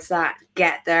towards that,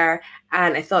 get there.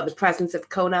 And I thought the presence of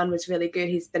Conan was really good.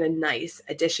 He's been a nice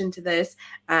addition to this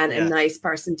and a nice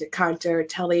person to counter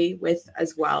Tully with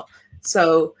as well.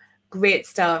 So great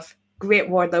stuff, great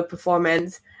Wardlow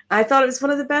performance. I thought it was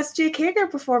one of the best Jake Hager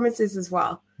performances as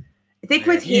well. I think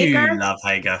with Hager, you love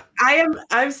Hager. I'm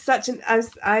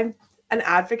an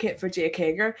advocate for Jake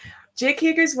Hager. Jake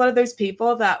Hager's one of those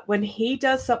people that when he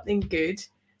does something good,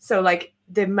 so like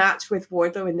the match with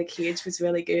Wardlow in the cage was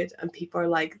really good, and people are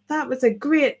like, that was a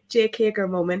great Jake Hager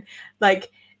moment.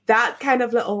 Like, that kind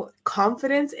of little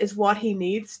confidence is what he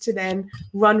needs to then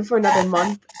run for another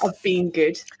month of being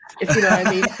good, if you know what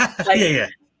I mean. Like, yeah.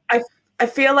 I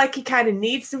feel like he kind of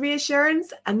needs the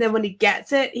reassurance, and then when he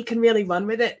gets it, he can really run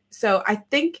with it. So I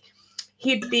think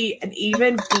he'd be an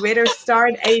even greater star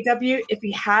in AEW if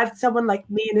he had someone like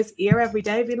me in his ear every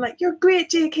day being like, you're great,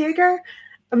 Jake Hager.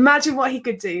 Imagine what he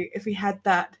could do if he had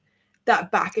that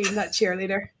backing, that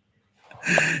cheerleader.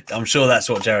 I'm sure that's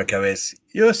what Jericho is.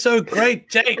 You're so great,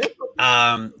 Jake.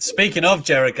 Speaking of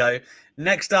Jericho,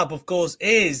 next up, of course,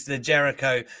 is the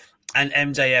Jericho and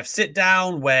MJF sit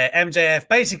down, where MJF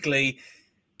basically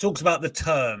talks about the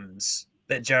terms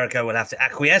that Jericho will have to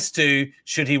acquiesce to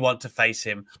should he want to face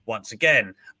him once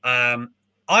again.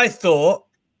 I thought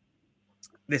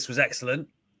this was excellent.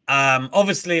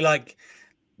 Obviously, like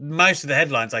most of the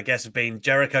headlines, I guess, have been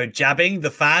Jericho jabbing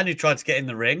the fan who tried to get in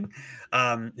the ring,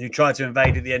 who tried to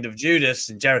invade at the end of Judas,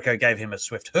 and Jericho gave him a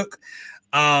swift hook,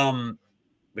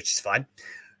 which is fine.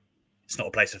 It's not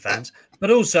a place for fans.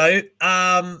 But also,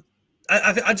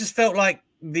 I just felt like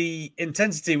the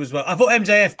intensity was well. I thought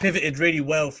MJF pivoted really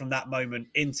well from that moment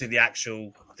into the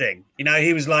actual thing. You know,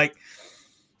 he was like,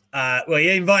 well, he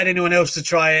invited anyone else to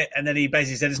try it, and then he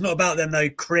basically said, it's not about them though,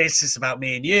 Chris, it's about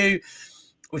me and you,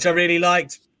 which I really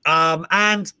liked.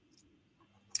 And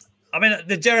I mean,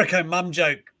 the Jericho mum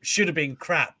joke should have been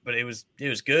crap, but it was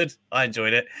good. I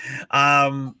enjoyed it.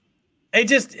 I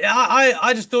just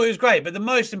thought it was great. But the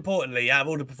most importantly, out of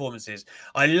all the performances,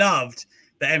 I loved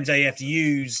that MJF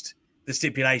used the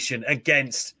stipulation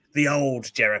against the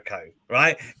old Jericho,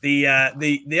 right?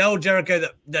 The old Jericho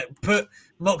that put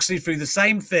Moxley through the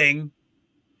same thing.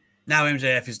 Now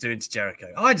MJF is doing to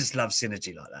Jericho. I just love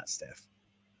synergy like that, Steph.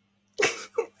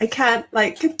 I can't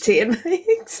contain my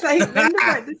excitement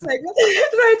about this segment.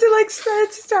 I had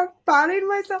to start fanning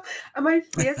myself, and my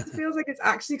face feels like it's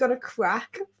actually gonna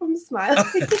crack from smiling.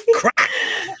 Crack.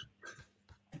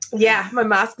 Yeah, my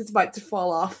mask is about to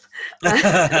fall off.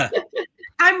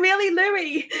 I'm really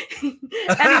Louis.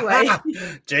 Anyway.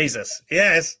 Jesus.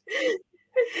 Yes.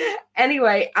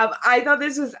 Anyway, I thought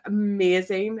this was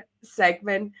amazing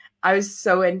segment. I was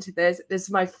so into this. This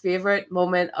is my favorite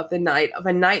moment of the night, of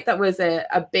a night that was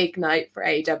a big night for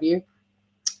AEW.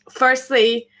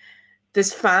 Firstly,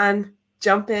 this fan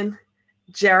jumping,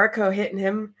 Jericho hitting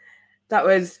him. That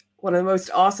was one of the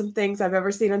most awesome things I've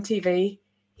ever seen on TV.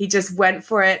 He just went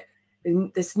for it.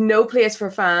 There's no place for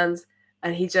fans,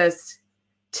 and he just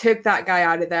took that guy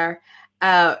out of there.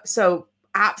 So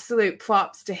absolute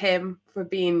props to him for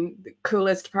being the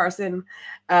coolest person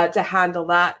to handle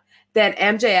that. Then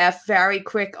MJF very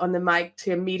quick on the mic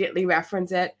to immediately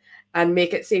reference it and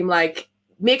make it seem like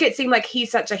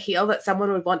he's such a heel that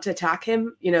someone would want to attack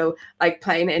him, you know, like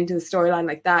playing it into the storyline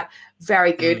like that.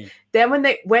 Very good. Then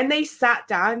when they sat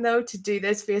down though to do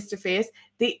this face to face,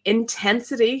 the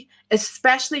intensity,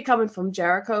 especially coming from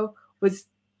Jericho, was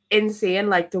insane.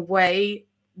 Like the way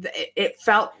it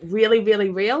felt really, really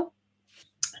real.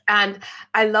 And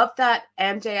I love that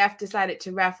MJF decided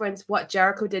to reference what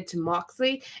Jericho did to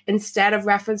Moxley instead of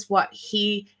reference what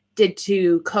he did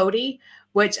to Cody,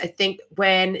 which I think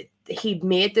when he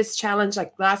made this challenge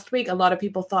like last week, a lot of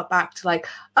people thought back to like,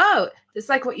 oh, it's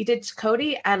like what you did to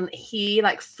Cody. And he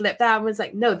like flipped that and was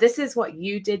like, no, this is what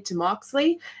you did to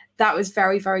Moxley. That was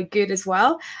very, very good as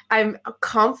well. I'm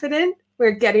confident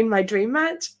we're getting my dream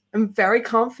match. I'm very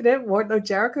confident Wardlow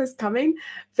Jericho is coming.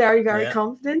 Very, very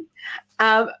confident.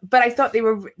 But I thought they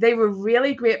were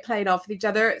really great playing off with each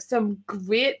other. Some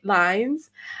great lines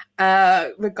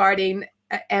regarding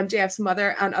MJF's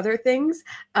mother and other things.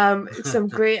 Some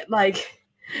great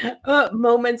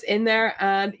moments in there.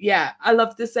 And yeah, I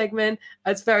loved this segment. I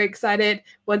was very excited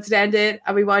once it ended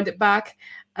and we wound it back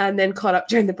and then caught up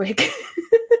during the break.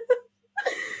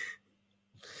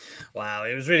 Wow,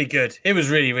 it was really good. It was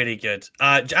really, really good.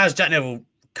 As Jack Neville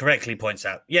correctly points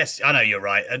out, yes, I know you're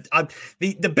right.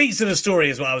 The beats of the story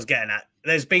is what I was getting at.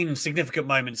 There's been significant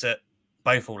moments at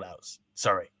both All Outs.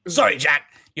 Sorry, Jack,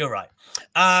 you're right.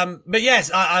 But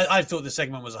yes, I thought the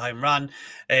segment was a home run.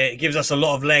 It gives us a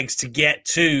lot of legs to get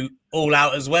to All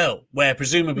Out as well, where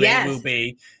presumably it will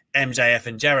be MJF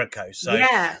and Jericho. So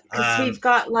yeah, because we've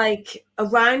got like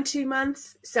around 2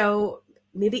 months, so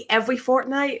maybe every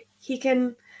fortnight he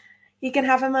can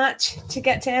have a match to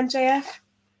get to MJF.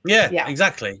 Yeah,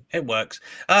 exactly. It works.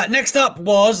 Next up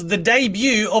was the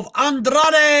debut of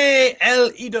Andrade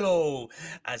El Idolo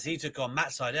as he took on Matt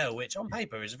Sydal, which on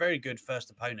paper is a very good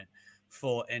first opponent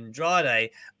for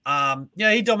Andrade.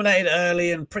 He dominated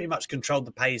early and pretty much controlled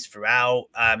the pace throughout.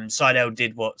 Seidel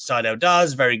did what Seidel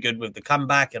does, very good with the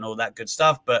comeback and all that good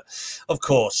stuff. But of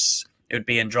course, it would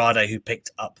be Andrade who picked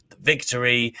up the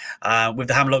victory with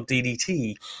the hammerlock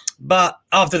DDT. But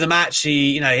after the match,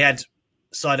 he had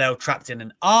Seidel trapped in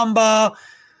an armbar,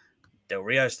 Del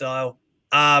Rio style,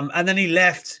 and then he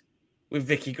left with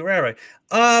Vicky Guerrero.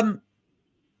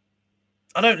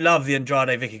 I don't love the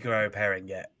Andrade-Vicky Guerrero pairing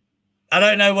yet. I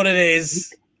don't know what it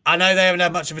is. I know they haven't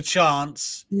had much of a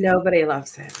chance. Nobody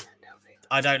loves it.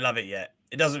 I don't love it yet.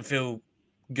 It doesn't feel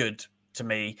good to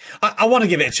me. I want to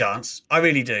give it a chance. I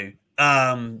really do.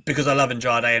 Because I love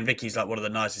Andrade and Vicky's like one of the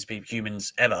nicest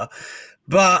humans ever.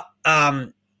 But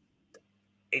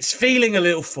it's feeling a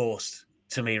little forced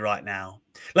to me right now.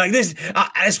 Like this,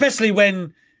 especially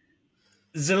when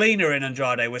Zelina and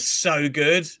Andrade were so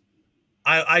good.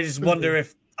 I just wonder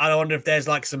if there's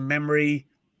like some memory,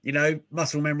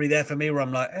 muscle memory there for me where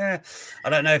I'm like, I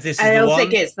don't know if this is I the don't one.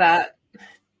 think it's that.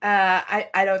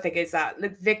 I don't think it's that.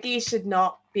 Look, Vicky should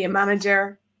not be a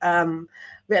manager,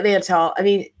 really at all. I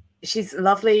mean, she's a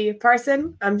lovely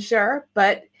person, I'm sure,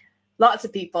 but lots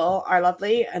of people are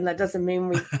lovely, and that doesn't mean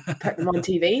we put them on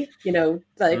TV,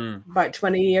 about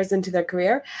 20 years into their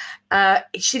career.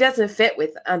 She doesn't fit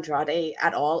with Andrade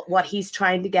at all. What he's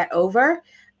trying to get over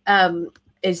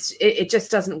it just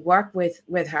doesn't work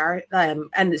with her.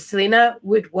 And Selena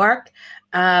would work,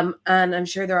 and I'm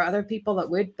sure there are other people that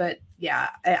would, but yeah,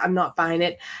 I'm not buying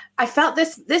it. I felt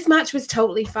this match was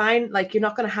totally fine. Like, you're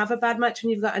not going to have a bad match when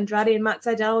you've got Andrade and Matt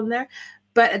Sydal in there,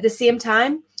 but at the same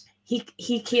time, he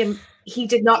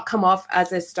did not come off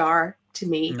as a star to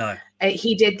me. No,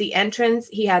 he did the entrance.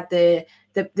 He had the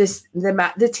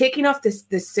taking off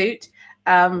the suit.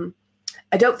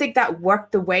 I don't think that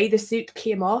worked the way the suit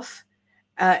came off.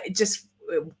 It just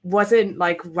wasn't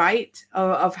like right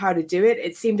of how to do it.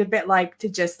 It seemed a bit like to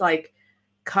just like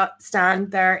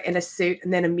stand there in a suit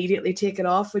and then immediately take it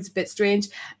off was a bit strange.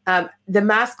 The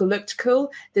mask looked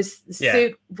cool. This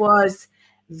suit was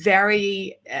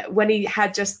very when he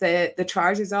had just the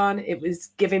trousers on, it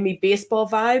was giving me baseball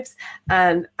vibes,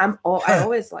 and I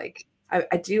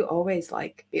do always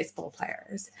like baseball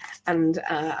players, and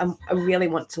I really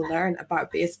want to learn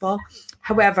about baseball.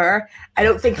 However, I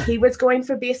don't think he was going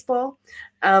for baseball,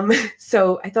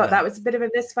 so I thought that was a bit of a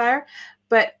misfire.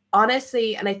 But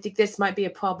honestly, and I think this might be a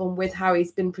problem with how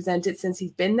he's been presented since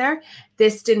he's been there,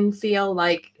 this didn't feel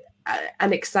like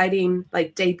an exciting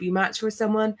like debut match for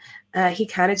someone. He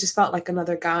kind of just felt like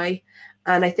another guy,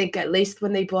 and I think at least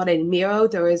when they brought in Miro,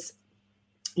 there was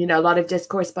a lot of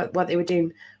discourse about what they were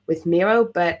doing with Miro,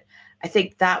 but I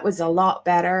think that was a lot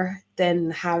better than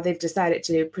how they've decided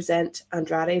to present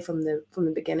Andrade from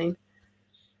the beginning.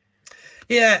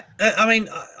 Yeah, I mean,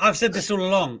 I've said this all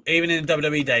along. Even in the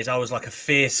WWE days, I was like a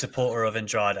fierce supporter of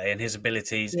Andrade and his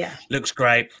abilities. Yeah. Looks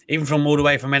great. Even from all the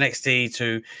way from NXT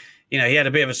to, he had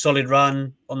a bit of a solid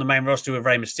run on the main roster with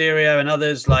Rey Mysterio and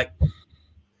others. Like,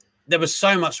 there was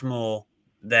so much more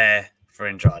there for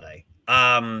Andrade.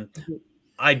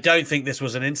 I don't think this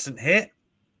was an instant hit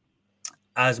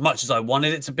as much as I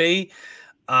wanted it to be.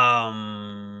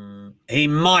 He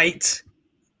might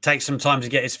take some time to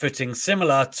get his footing,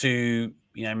 similar to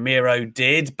Miro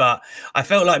did, but I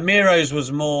felt like Miro's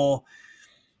was more,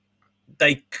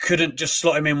 they couldn't just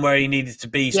slot him in where he needed to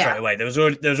be straight away. There was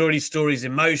already stories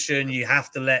in motion. You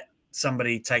have to let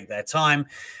somebody take their time.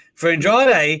 For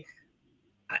Andrade,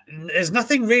 there's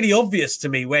nothing really obvious to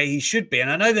me where he should be, and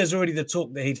I know there's already the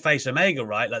talk that he'd face Omega,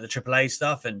 right, like the AAA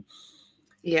stuff, and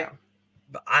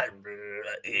but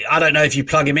I don't know if you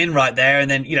plug him in right there and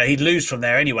then, he'd lose from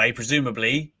there anyway,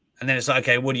 presumably. And then it's like,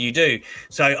 okay, what do you do?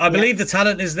 So I believe the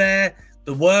talent is there.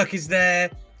 The work is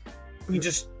there.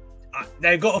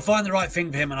 They've got to find the right thing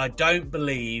for him. And I don't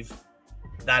believe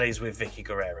that is with Vicky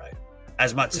Guerrero,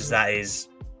 as much as that is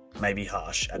maybe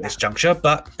harsh at this juncture.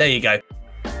 But there you go.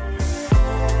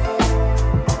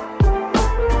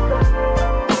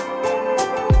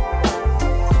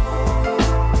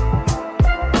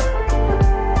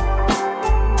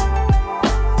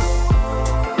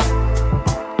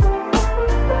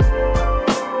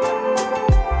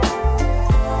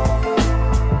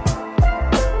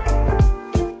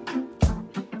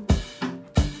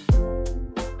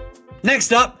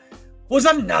 Next up was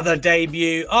another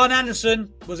debut. Arn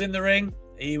Anderson was in the ring.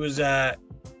 He was he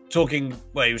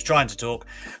was trying to talk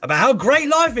about how great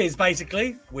life is,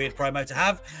 basically. Weird promo to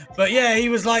have. But yeah, he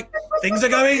was like, things are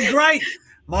going great.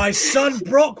 My son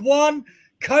Brock won.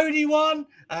 Cody won.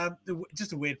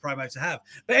 Just a weird promo to have.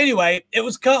 But anyway, it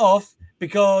was cut off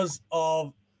because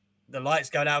of the lights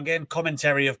going out again.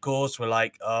 Commentary, of course, were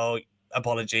like, oh,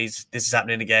 apologies, this is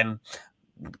happening again,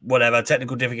 whatever,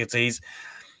 technical difficulties.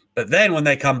 But then when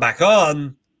they come back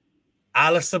on,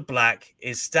 Aleister Black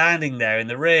is standing there in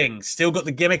the ring, still got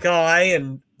the gimmick eye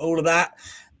and all of that.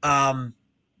 And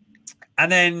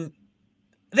then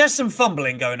there's some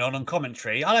fumbling going on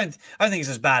commentary. I don't think it's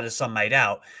as bad as some made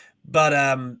out. But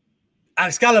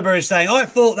Excalibur is saying, I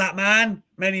fought that man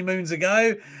many moons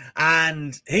ago.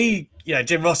 And he,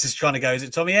 Jim Ross is trying to go, is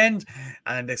it Tommy End?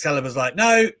 And Excalibur's like,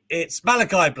 no, it's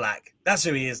Malachi Black. That's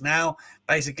who he is now,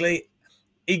 basically.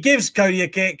 He gives Cody a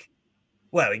kick.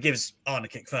 Well, he gives Arn a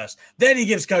kick first. Then he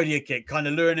gives Cody a kick, kind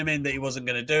of luring him in that he wasn't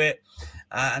going to do it.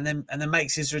 And then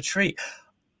makes his retreat.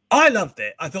 I loved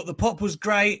it. I thought the pop was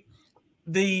great.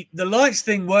 The lights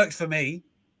thing worked for me.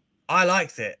 I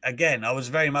liked it. Again, I was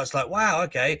very much like, wow,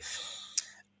 okay.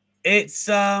 It's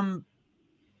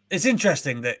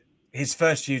interesting that his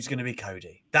first feud's going to be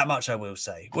Cody. That much I will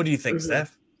say. What do you think,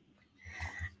 Steph?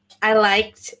 I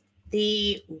liked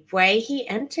the way he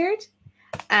entered.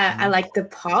 I liked the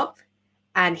pop,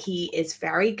 and he is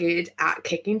very good at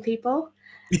kicking people.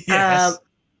 Yes.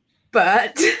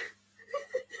 But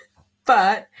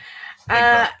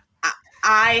I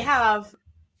have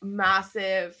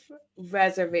massive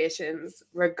reservations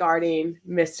regarding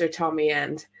Mr. Tommy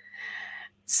End.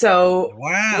 So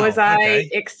was I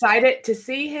excited to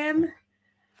see him?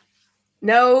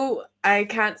 No, I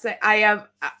can't say.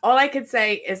 All I can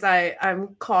say is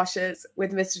I'm cautious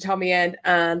with Mr. Tommy End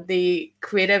and the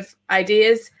creative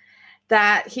ideas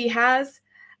that he has.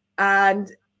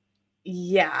 And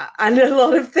and a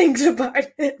lot of things about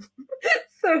him.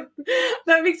 So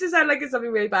that makes it sound like it's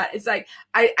something really bad. It's like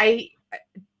I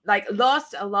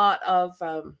lost a lot of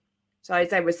so I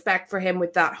say respect for him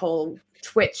with that whole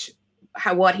Twitch,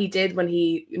 what he did when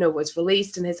he was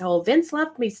released and his whole Vince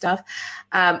left me stuff.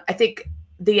 I think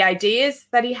the ideas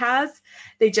that he has,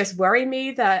 they just worry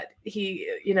me that he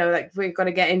we're going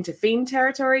to get into Fiend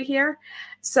territory here.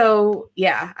 So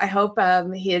I hope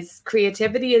his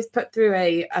creativity is put through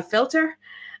a filter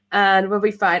and we'll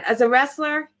be fine. As a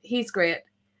wrestler, he's great.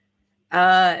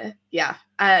 And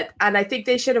I think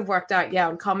they should have worked out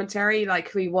on commentary like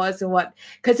who he was and what,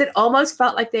 because it almost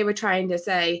felt like they were trying to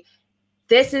say,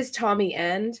 this is Tommy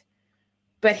End,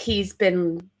 but he's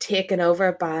been taken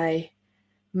over by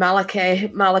Malachi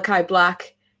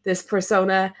Black, this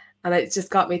persona, and it just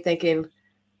got me thinking,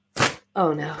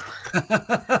 oh no.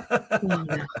 Oh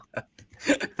no.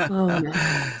 Oh no.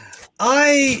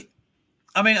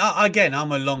 I mean, again,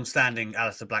 I'm a long-standing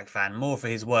Aleister Black fan, more for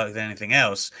his work than anything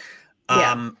else.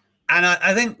 And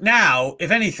I think now,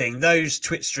 if anything, those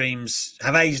Twitch streams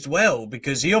have aged well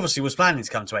because he obviously was planning to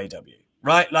come to AEW,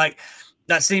 right? Like,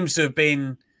 that seems to have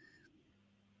been...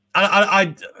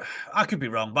 I could be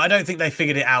wrong, but I don't think they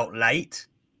figured it out late.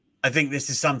 I think this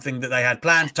is something that they had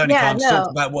planned. Tony Khan's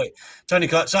talked about Tony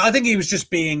Khan. So I think he was just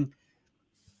being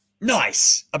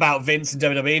nice about Vince and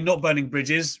WWE, not burning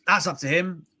bridges. That's up to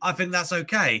him. I think that's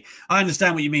okay. I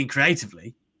understand what you mean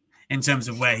creatively in terms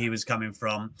of where he was coming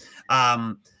from.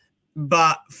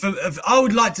 But I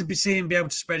would like to see him be able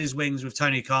to spread his wings with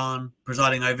Tony Khan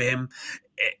presiding over him.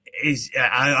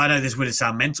 I know this would have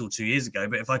sounded mental 2 years ago,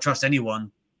 but if I trust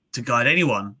anyone to guide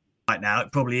anyone right now,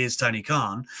 it probably is Tony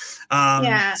Khan.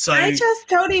 So I trust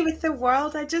Tony with the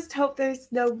world. I just hope there's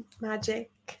no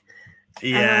magic.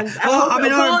 Yeah.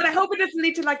 I hope it doesn't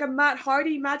lead to like a Matt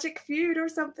Hardy magic feud or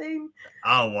something.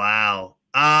 Oh wow.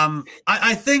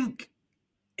 I think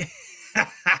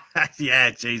yeah,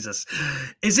 Jesus.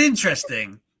 It's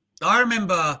interesting. I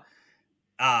remember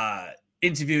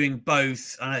interviewing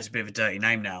both, I know it's a bit of a dirty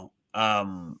name now.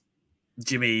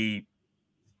 Jimmy,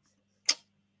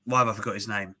 why have I forgot his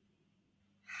name?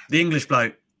 The English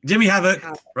bloke, Jimmy Havoc,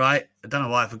 right? I don't know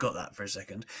why I forgot that for a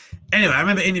second. Anyway, I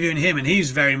remember interviewing him, and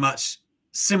he's very much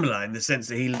similar in the sense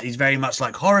that he's very much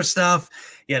like horror stuff.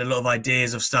 He had a lot of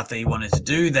ideas of stuff that he wanted to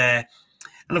do there.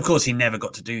 And of course, he never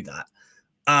got to do that.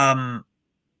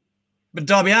 But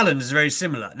Darby Allin is very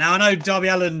similar. Now, I know Darby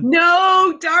Allin...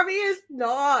 No, Darby is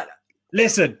not.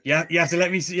 Listen, you have to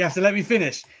let me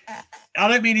finish. I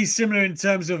don't mean he's similar in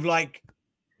terms of like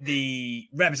the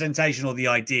representation or the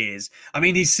ideas. I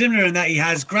mean, he's similar in that he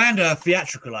has grander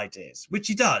theatrical ideas, which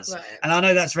he does. Right. And I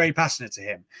know that's very passionate to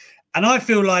him. And I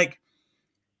feel like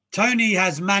Tony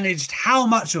has managed how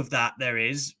much of that there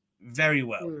is very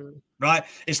well, right?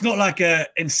 It's not like a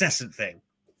incessant thing.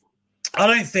 I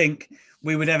don't think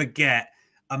we would ever get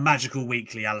a magical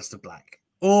weekly Aleister Black.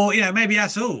 Or, maybe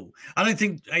at all. I don't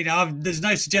think, there's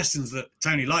no suggestions that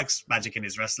Tony likes magic in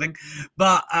his wrestling.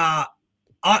 But, I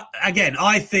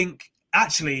think,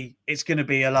 actually, it's going to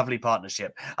be a lovely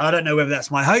partnership. And I don't know whether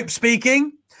that's my hope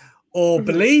speaking or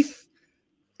belief,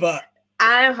 but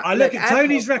I look at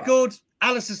Tony's record,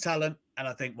 Alice's talent, and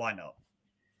I think, why not?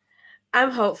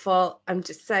 I'm hopeful. I'm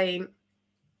just saying,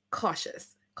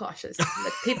 cautious.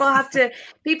 Like, people have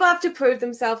to prove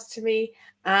themselves to me,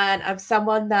 and I'm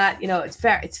someone that,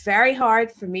 it's very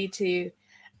hard for me to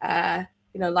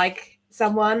like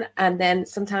someone, and then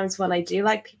sometimes when I do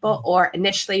like people, or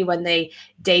initially when they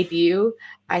debut,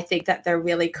 I think that they're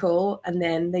really cool, and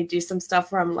then they do some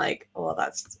stuff where I'm like, oh,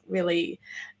 that's really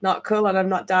not cool, and I'm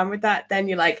not down with that. Then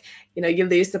you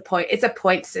lose the point. It's a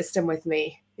point system with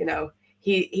me.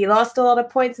 He lost a lot of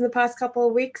points in the past couple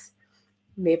of weeks.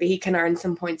 Maybe he can earn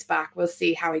some points back. We'll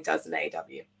see how he does in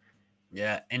AEW.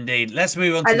 Yeah, indeed. Let's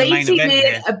move on to the main event. He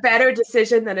made a better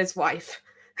decision than his wife.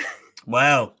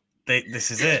 Well,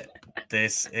 this is it.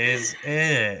 This is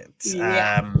it.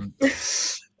 Yeah.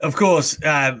 Of course,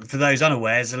 for those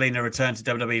unaware, Zelina returned to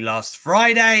WWE last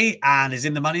Friday and is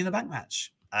in the Money in the Bank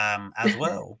match as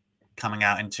well, coming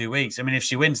out in 2 weeks. I mean, if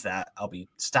she wins that, I'll be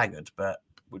staggered, but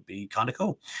would be kind of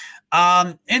cool.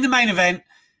 In the main event,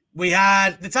 we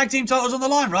had the tag team titles on the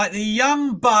line, right? The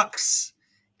Young Bucks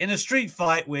in a street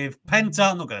fight with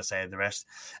Penta, I'm not going to say the rest,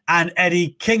 and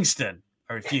Eddie Kingston.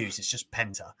 I refuse, it's just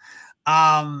Penta.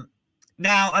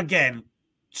 Now, again,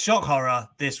 shock horror,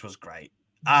 this was great.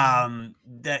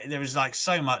 There was like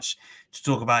so much to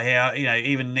talk about here.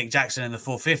 Even Nick Jackson in the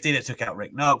 450 that took out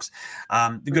Rick Knox.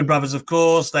 The Good Brothers, of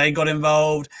course, they got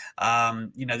involved.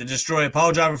 The Destroyer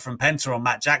pole driver from Penta on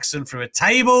Matt Jackson through a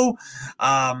table.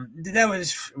 There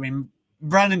was,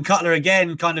 Brandon Cutler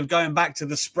again, kind of going back to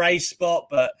the spray spot,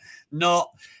 but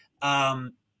not.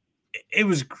 It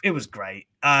was great.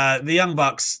 The Young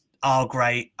Bucks are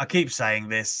great. I keep saying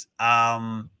this.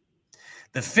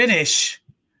 The finish.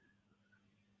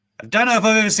 I don't know if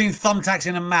I've ever seen thumbtacks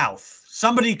in a mouth.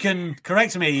 Somebody can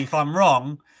correct me if I'm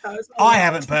wrong. I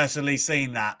haven't personally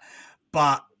seen that.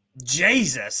 But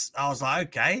Jesus, I was like,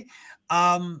 okay.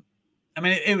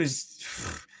 It was,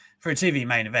 for a TV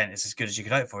main event, it's as good as you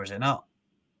could hope for, is it not?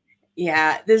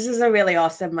 Yeah, this is a really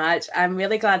awesome match. I'm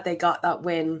really glad they got that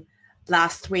win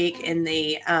last week in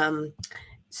the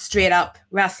straight up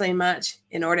wrestling match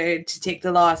in order to take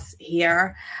the loss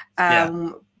here.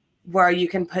 Where you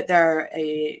can put their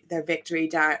victory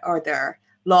down or their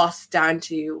loss down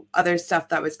to other stuff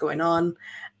that was going on.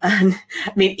 And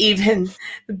even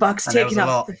the Bucks taking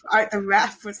out the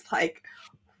ref was like,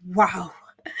 wow.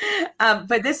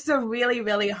 But this is a really,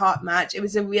 really hot match. It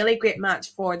was a really great match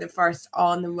for the first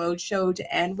On the Road show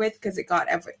to end with, because it got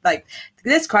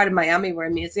this crowd in Miami were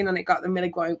amazing, and it got them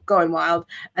really going wild.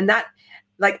 And that,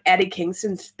 Eddie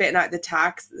Kingston spitting out the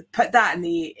tacks, put that in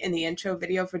the intro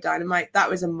video for Dynamite. That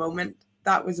was a moment.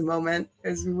 It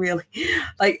was really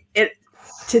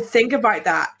to think about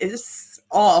that is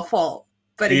awful,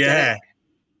 but he did it.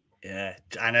 Yeah,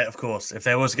 and of course, if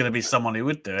there was going to be someone who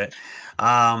would do it,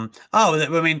 again,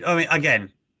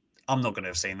 I'm not going to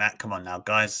have seen that. Come on now,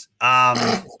 guys.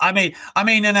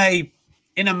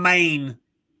 In a main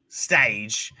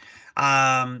stage,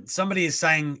 somebody is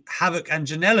saying Havoc and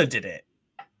Janela did it.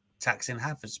 Tax in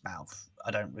Havoc's mouth.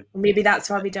 Maybe that's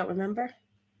why we don't remember.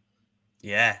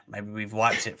 Yeah, maybe we've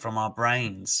wiped it from our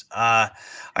brains. I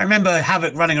remember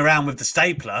Havoc running around with the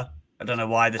stapler. I don't know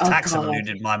why the tax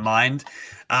eluded my mind.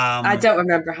 I don't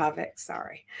remember Havoc.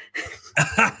 Sorry.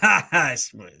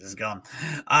 It's gone.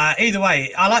 Either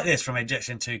way, I like this from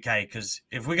Injection 2K, because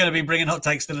if we're going to be bringing hot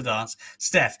takes to the dance,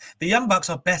 Steph, the Young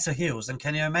Bucks are better heels than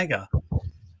Kenny Omega.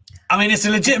 It's a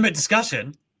legitimate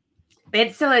discussion.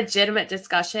 It's a legitimate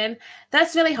discussion.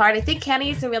 That's really hard. I think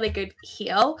Kenny's a really good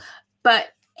heel, but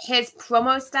his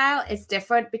promo style is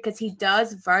different because he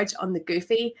does verge on the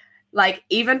goofy.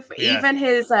 Even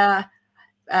his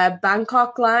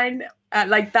Bangkok line,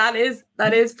 that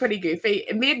is pretty goofy.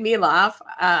 It made me laugh,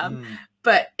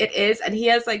 but it is, and he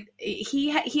has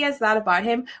he has that about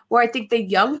him. Where I think the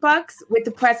Young Bucks, with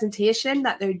the presentation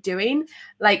that they're doing,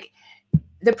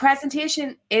 the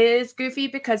presentation is goofy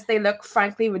because they look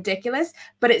frankly ridiculous,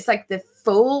 but it's the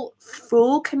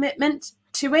full commitment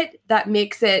to it that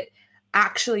makes it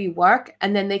actually work,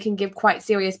 and then they can give quite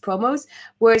serious promos.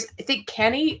 Whereas I think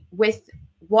Kenny, with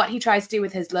what he tries to do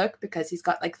with his look, because he's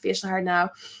got facial hair now,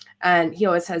 and he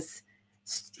always has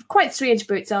quite strange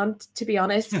boots on, to be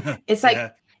honest. It's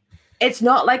it's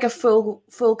not a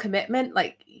full commitment.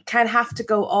 You kind of have to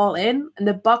go all in, and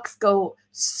the Bucks go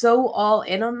so all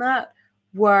in on that,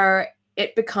 where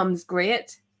it becomes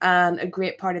great and a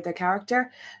great part of their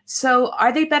character. So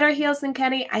are they better heels than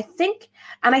Kenny? I think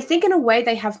in a way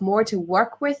they have more to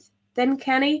work with than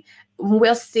Kenny.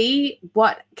 We'll see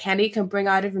what Kenny can bring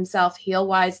out of himself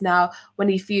heel-wise now when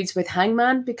he feuds with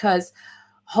Hangman, because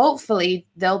hopefully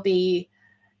they'll be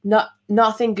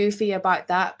nothing goofy about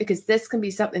that, because this can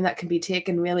be something that can be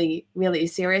taken really, really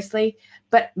seriously.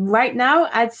 But right now,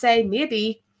 I'd say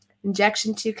maybe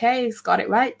Injection 2K's got it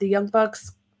right. The Young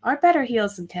Bucks are better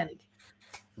heels than Kenny.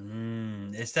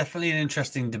 It's definitely an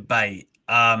interesting debate.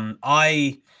 Because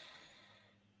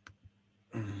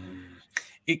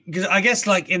I guess,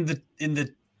 like, in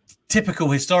the typical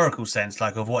historical sense,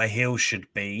 like, of what a heel should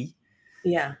be,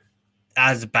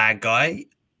 as a bad guy,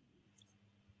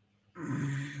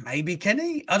 maybe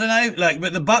Kenny. I don't know, like,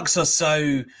 but the Bucks are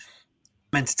so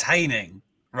entertaining,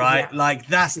 right? Yeah. Like,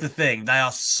 that's the thing; they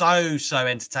are so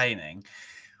entertaining,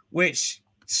 which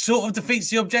sort of defeats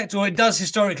the object, or it does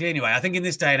historically anyway. I think in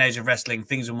this day and age of wrestling,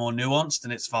 things are more nuanced,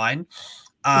 and it's fine.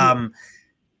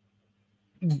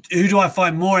 Who do I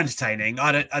find more entertaining?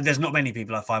 There's not many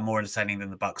people I find more entertaining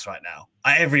than the Bucks right now.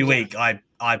 Every week I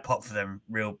pop for them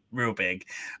real big.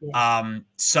 Yeah.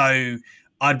 So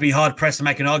I'd be hard pressed to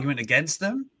make an argument against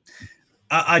them.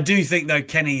 I do think, though,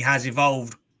 Kenny has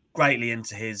evolved greatly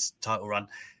into his title run.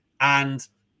 And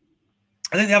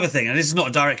I think the other thing, and this is not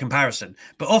a direct comparison,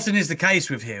 but often is the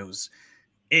case with heels,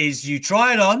 is you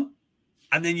try it on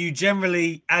and then you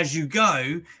generally, as you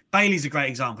go, Bayley's a great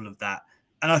example of that.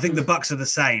 And I think the Bucks are the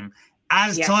same.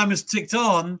 As time has ticked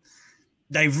on,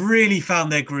 they've really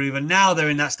found their groove. And now they're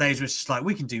in that stage where it's just like,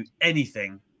 we can do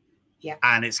anything. Yeah.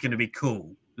 And it's going to be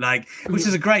cool. Like, which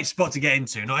is a great spot to get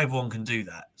into. Not everyone can do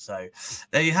that. So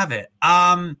there you have it.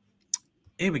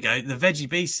 Here we go. The Veggie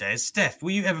Beast says, Steph,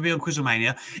 will you ever be on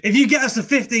Quizlemania? If you get us to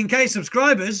 15K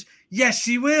subscribers, yes,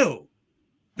 she will.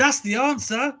 That's the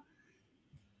answer.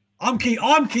 I'm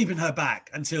keeping her back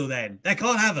until then. They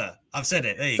can't have her. I've said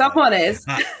it. There you Someone go. is.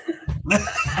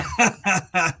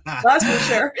 That's for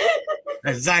sure.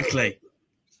 Exactly.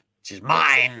 She's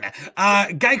mine.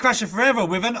 Gay Crasher Forever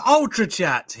with an ultra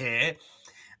chat here.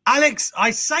 Alex,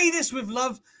 I say this with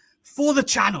love for the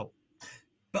channel,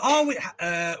 but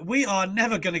we are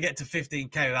never going to get to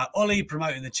 15K without Ollie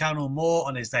promoting the channel more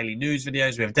on his daily news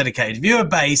videos. We have a dedicated viewer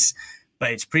base,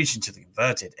 but it's preaching to the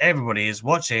converted. Everybody is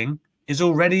watching is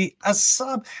already a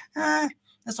sub.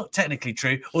 That's not technically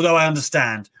true, although I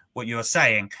understand what you are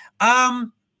saying. I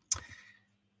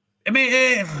mean,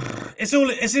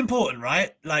 it's important,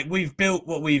 right? Like, we've built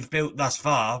what we've built thus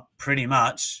far pretty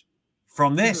much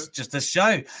from this, just to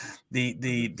show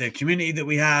the community that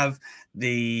we have.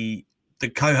 The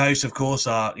co-hosts, of course,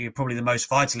 are probably the most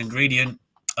vital ingredient,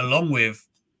 along with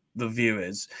the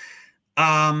viewers.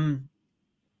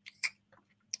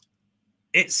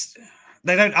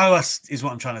 They don't owe us, is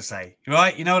what I'm trying to say,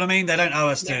 right? You know what I mean? They don't owe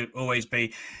us to always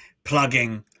be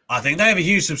plugging. I think they have a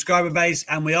huge subscriber base,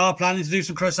 and we are planning to do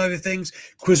some crossover things.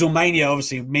 Quizlemania,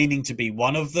 obviously, meaning to be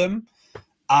one of them.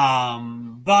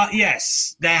 But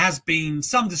yes, there has been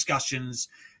some discussions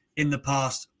in the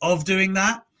past of doing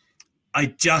that. I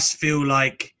just feel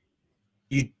like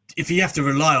if you have to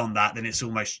rely on that, then it's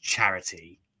almost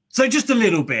charity. So just a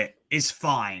little bit is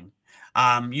fine.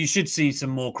 You should see some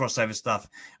more crossover stuff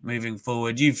moving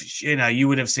forward. You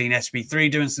would have seen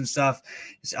SB3 doing some stuff.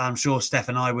 I'm sure Steph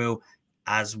and I will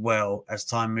as well as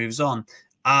time moves on.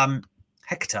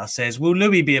 Hector says, will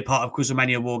Louis be a part of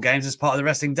Quizlemania War Games as part of the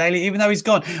Wrestling Daily, even though he's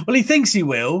gone? Well, he thinks he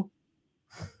will.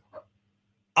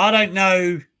 I don't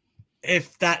know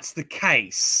if that's the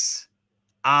case.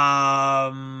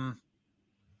 I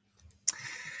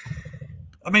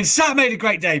mean, Sat made a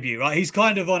great debut, right? He's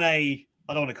kind of on I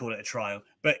don't want to call it a trial,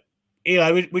 but,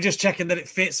 we're just checking that it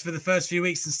fits for the first few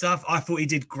weeks and stuff. I thought he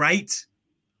did great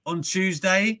on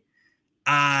Tuesday.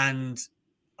 And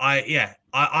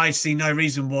I see no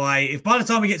reason why, if by the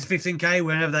time we get to 15K,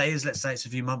 whenever that is, let's say it's a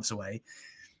few months away,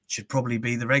 should probably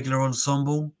be the regular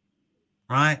ensemble,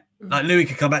 right? Like, Louis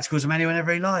could come back to Quizlemania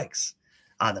whenever he likes.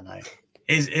 I don't know.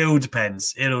 It all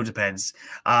depends. It all depends.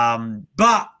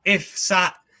 But if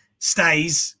Sat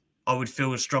stays, I always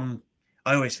feel a strong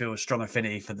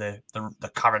affinity for the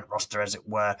current roster, as it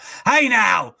were. Hey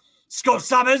now, Scott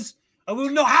Summers, I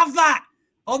will not have that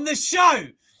on this show.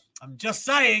 I'm just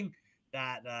saying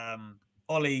that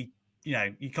Ollie,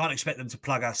 you can't expect them to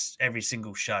plug us every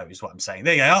single show, is what I'm saying.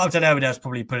 There you go. Upton Overdale's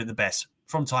probably put it the best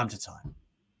from time to time.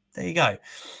 There you go.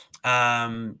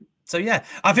 So, yeah,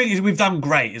 I think we've done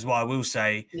great, is what I will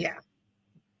say. Yeah.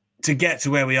 To get to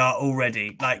where we are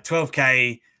already, like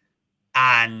 12K,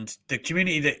 and the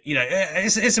community that,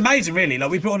 it's amazing, really.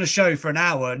 Like, we put on a show for an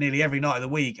hour nearly every night of the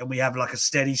week, and we have like a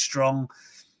steady, strong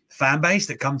fan base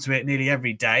that come to it nearly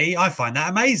every day. I find that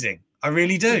amazing. I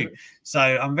really do. So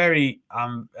I'm very,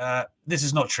 this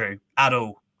is not true at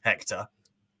all, Hector.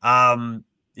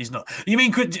 He's not. What do you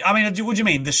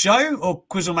mean? The show or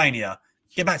Quizlemania?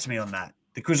 Get back to me on that.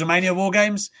 The Quizlemania War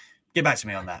Games? Get back to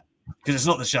me on that. because it's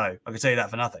not the show. I can tell you that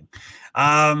for nothing.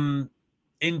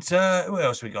 What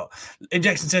else we got?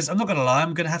 Injection says, I'm not going to lie,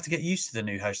 I'm going to have to get used to the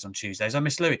new host on Tuesdays. I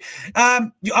miss Louis.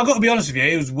 I've got to be honest with you,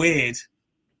 it was weird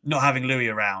not having Louis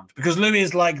around, because Louis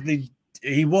is like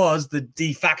he was the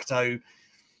de facto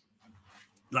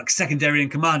like secondary in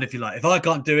command, if you like. If I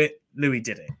can't do it, Louis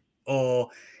did it. Or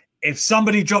if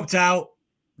somebody dropped out,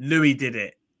 Louis did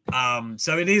it.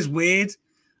 So it is weird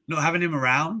not having him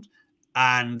around,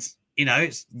 and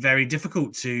it's very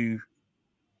difficult to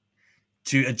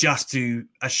adjust to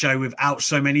a show without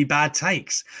so many bad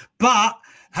takes. But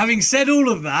having said all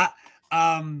of that,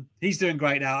 he's doing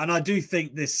great now, and I do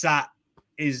think this Sat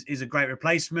is a great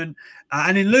replacement.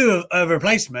 And in lieu of a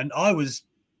replacement, I was,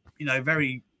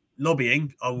 very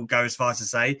lobbying, I will go as far as to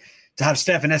say, to have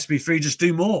Steph and SB3 just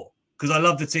do more, because I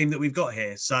love the team that we've got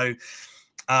here. So,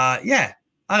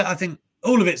 I think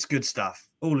all of it's good stuff.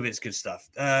 All of it's good stuff.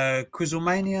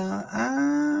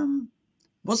 Quizzlemania,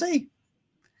 was he?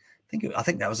 I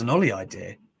think that was an Ollie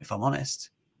idea, if I'm honest.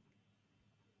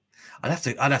 I'd have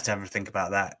to have a think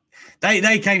about that.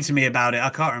 They came to me about it. I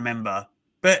can't remember.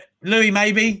 But Louis,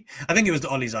 maybe. I think it was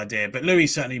Ollie's idea, but Louis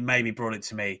certainly maybe brought it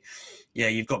to me. Yeah,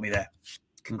 you've got me there.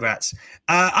 Congrats.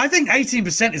 I think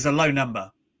 18% is a low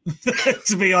number,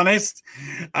 to be honest.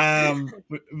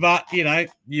 But,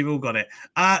 you've all got it.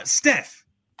 Steph.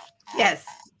 Yes.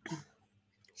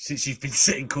 Since you've been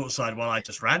sitting courtside while I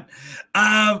just ran.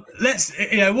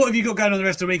 What have you got going on the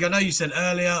rest of the week? I know you said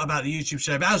earlier about the YouTube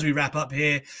show, but as we wrap up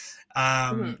here,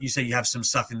 you say you have some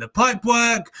stuff in the pipe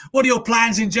work. What are your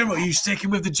plans in general? Are you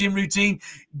sticking with the gym routine?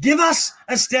 Give us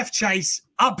a Steph Chase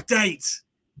update.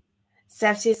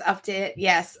 Steph Chase update.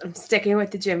 Yes, I'm sticking with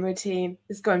the gym routine.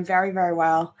 It's going very, very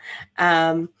well.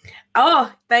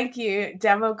 Thank you,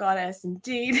 Demo Goddess.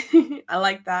 Indeed. I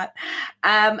like that.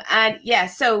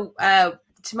 So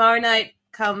tomorrow night,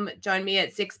 come join me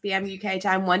at 6 p.m. UK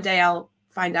time. One day I'll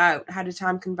find out how to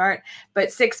time convert,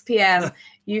 but 6 p.m.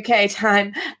 UK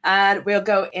time, and we'll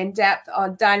go in depth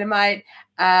on Dynamite.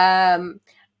 I'll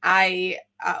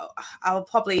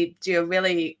probably do a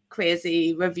really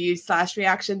crazy review /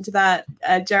 reaction to that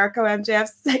Jericho MJF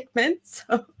segment.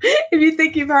 So if you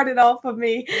think you've heard it all from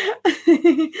me,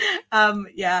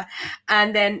 yeah.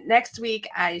 And then next week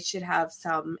I should have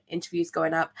some interviews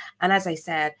going up. And as I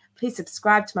said, please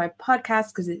subscribe to my podcast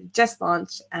because it just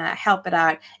launched. Help it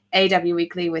out. AW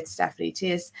Weekly with Stephanie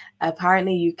Chase.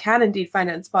 Apparently you can indeed find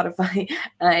it on Spotify.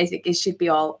 I think it should be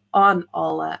all on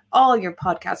all your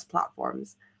podcast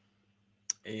platforms.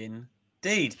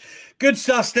 Indeed. Good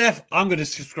stuff, Steph. I'm going to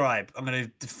subscribe. I'm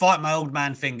going to fight my old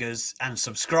man fingers and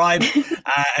subscribe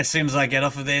as soon as I get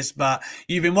off of this. But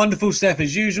you've been wonderful, Steph,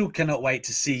 as usual. Cannot wait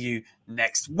to see you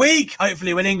next week.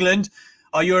 Hopefully when England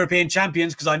are European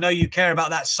champions, because I know you care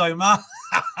about that so much.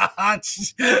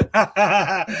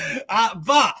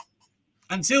 But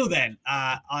until then,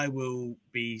 I will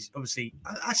be obviously.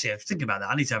 Actually, I was thinking about that.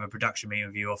 I need to have a production meeting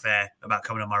with you off air about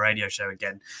coming on my radio show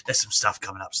again. There's some stuff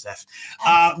coming up, Steph.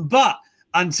 But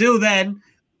until then,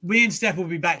 me and Steph will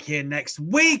be back here next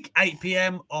week, 8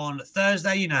 p.m. on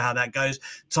Thursday. You know how that goes.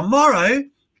 Tomorrow,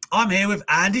 I'm here with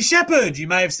Andy Shepherd. You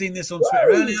may have seen this on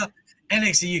Twitter earlier.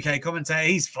 NXT UK commentator.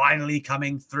 He's finally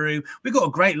coming through. We've got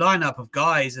a great lineup of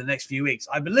guys in the next few weeks.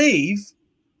 I believe,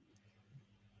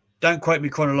 don't quote me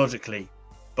chronologically,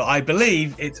 but I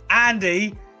believe it's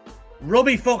Andy,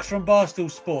 Robbie Fox from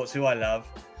Barstool Sports, who I love.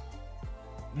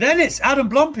 Then it's Adam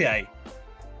Blompier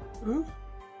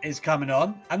is coming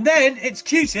on. And then it's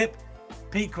Q-Tip,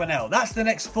 Pete Quinnell. That's the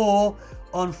next 4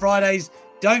 on Fridays.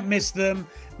 Don't miss them.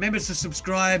 Remember to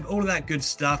subscribe, all of that good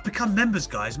stuff. Become members,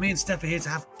 guys. Me and Steph are here to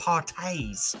have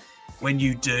parties when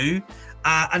you do.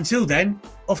 Until then,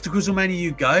 off to Quizzlemania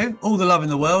you go. All the love in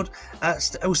the world.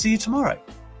 We'll see you tomorrow.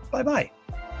 Bye-bye.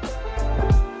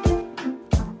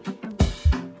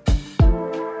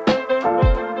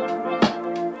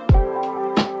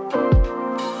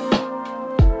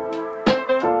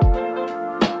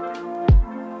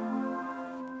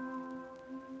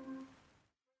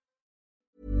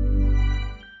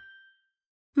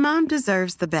 Mom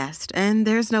deserves the best, and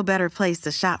there's no better place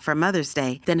to shop for Mother's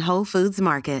Day than Whole Foods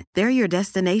Market. They're your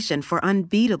destination for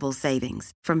unbeatable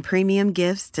savings, from premium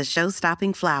gifts to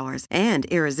show-stopping flowers and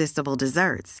irresistible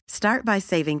desserts. Start by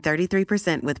saving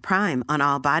 33% with Prime on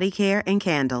all body care and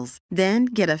candles. Then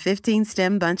get a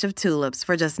 15-stem bunch of tulips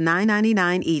for just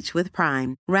 $9.99 each with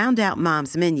Prime. Round out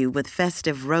Mom's menu with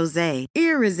festive rosé,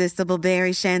 irresistible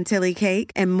berry chantilly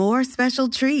cake, and more special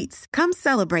treats. Come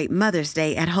celebrate Mother's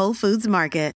Day at Whole Foods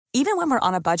Market. Even when we're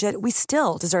on a budget, we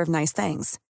still deserve nice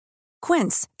things.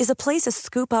 Quince is a place to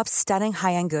scoop up stunning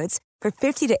high-end goods for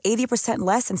 50 to 80%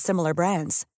 less than similar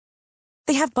brands.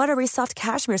 They have buttery soft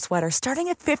cashmere sweaters starting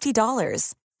at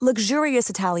 $50, luxurious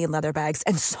Italian leather bags,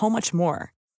 and so much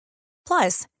more.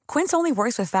 Plus, Quince only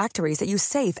works with factories that use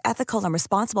safe, ethical, and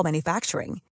responsible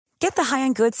manufacturing. Get the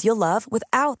high-end goods you'll love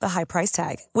without the high price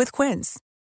tag with Quince.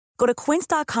 Go to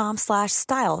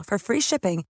quince.com/style for free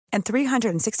shipping and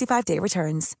 365-day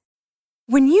returns.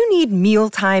 When you need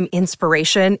mealtime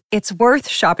inspiration, it's worth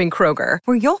shopping Kroger,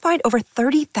 where you'll find over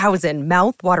 30,000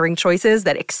 mouth-watering choices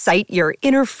that excite your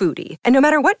inner foodie. And no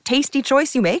matter what tasty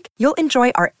choice you make, you'll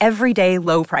enjoy our everyday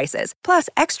low prices, plus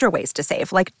extra ways to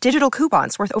save, like digital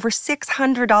coupons worth over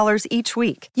 $600 each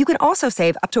week. You can also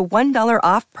save up to $1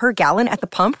 off per gallon at the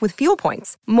pump with fuel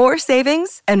points. More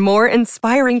savings and more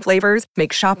inspiring flavors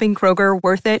make shopping Kroger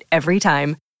worth it every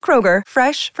time. Kroger,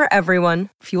 fresh for everyone.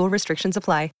 Fuel restrictions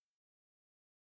apply.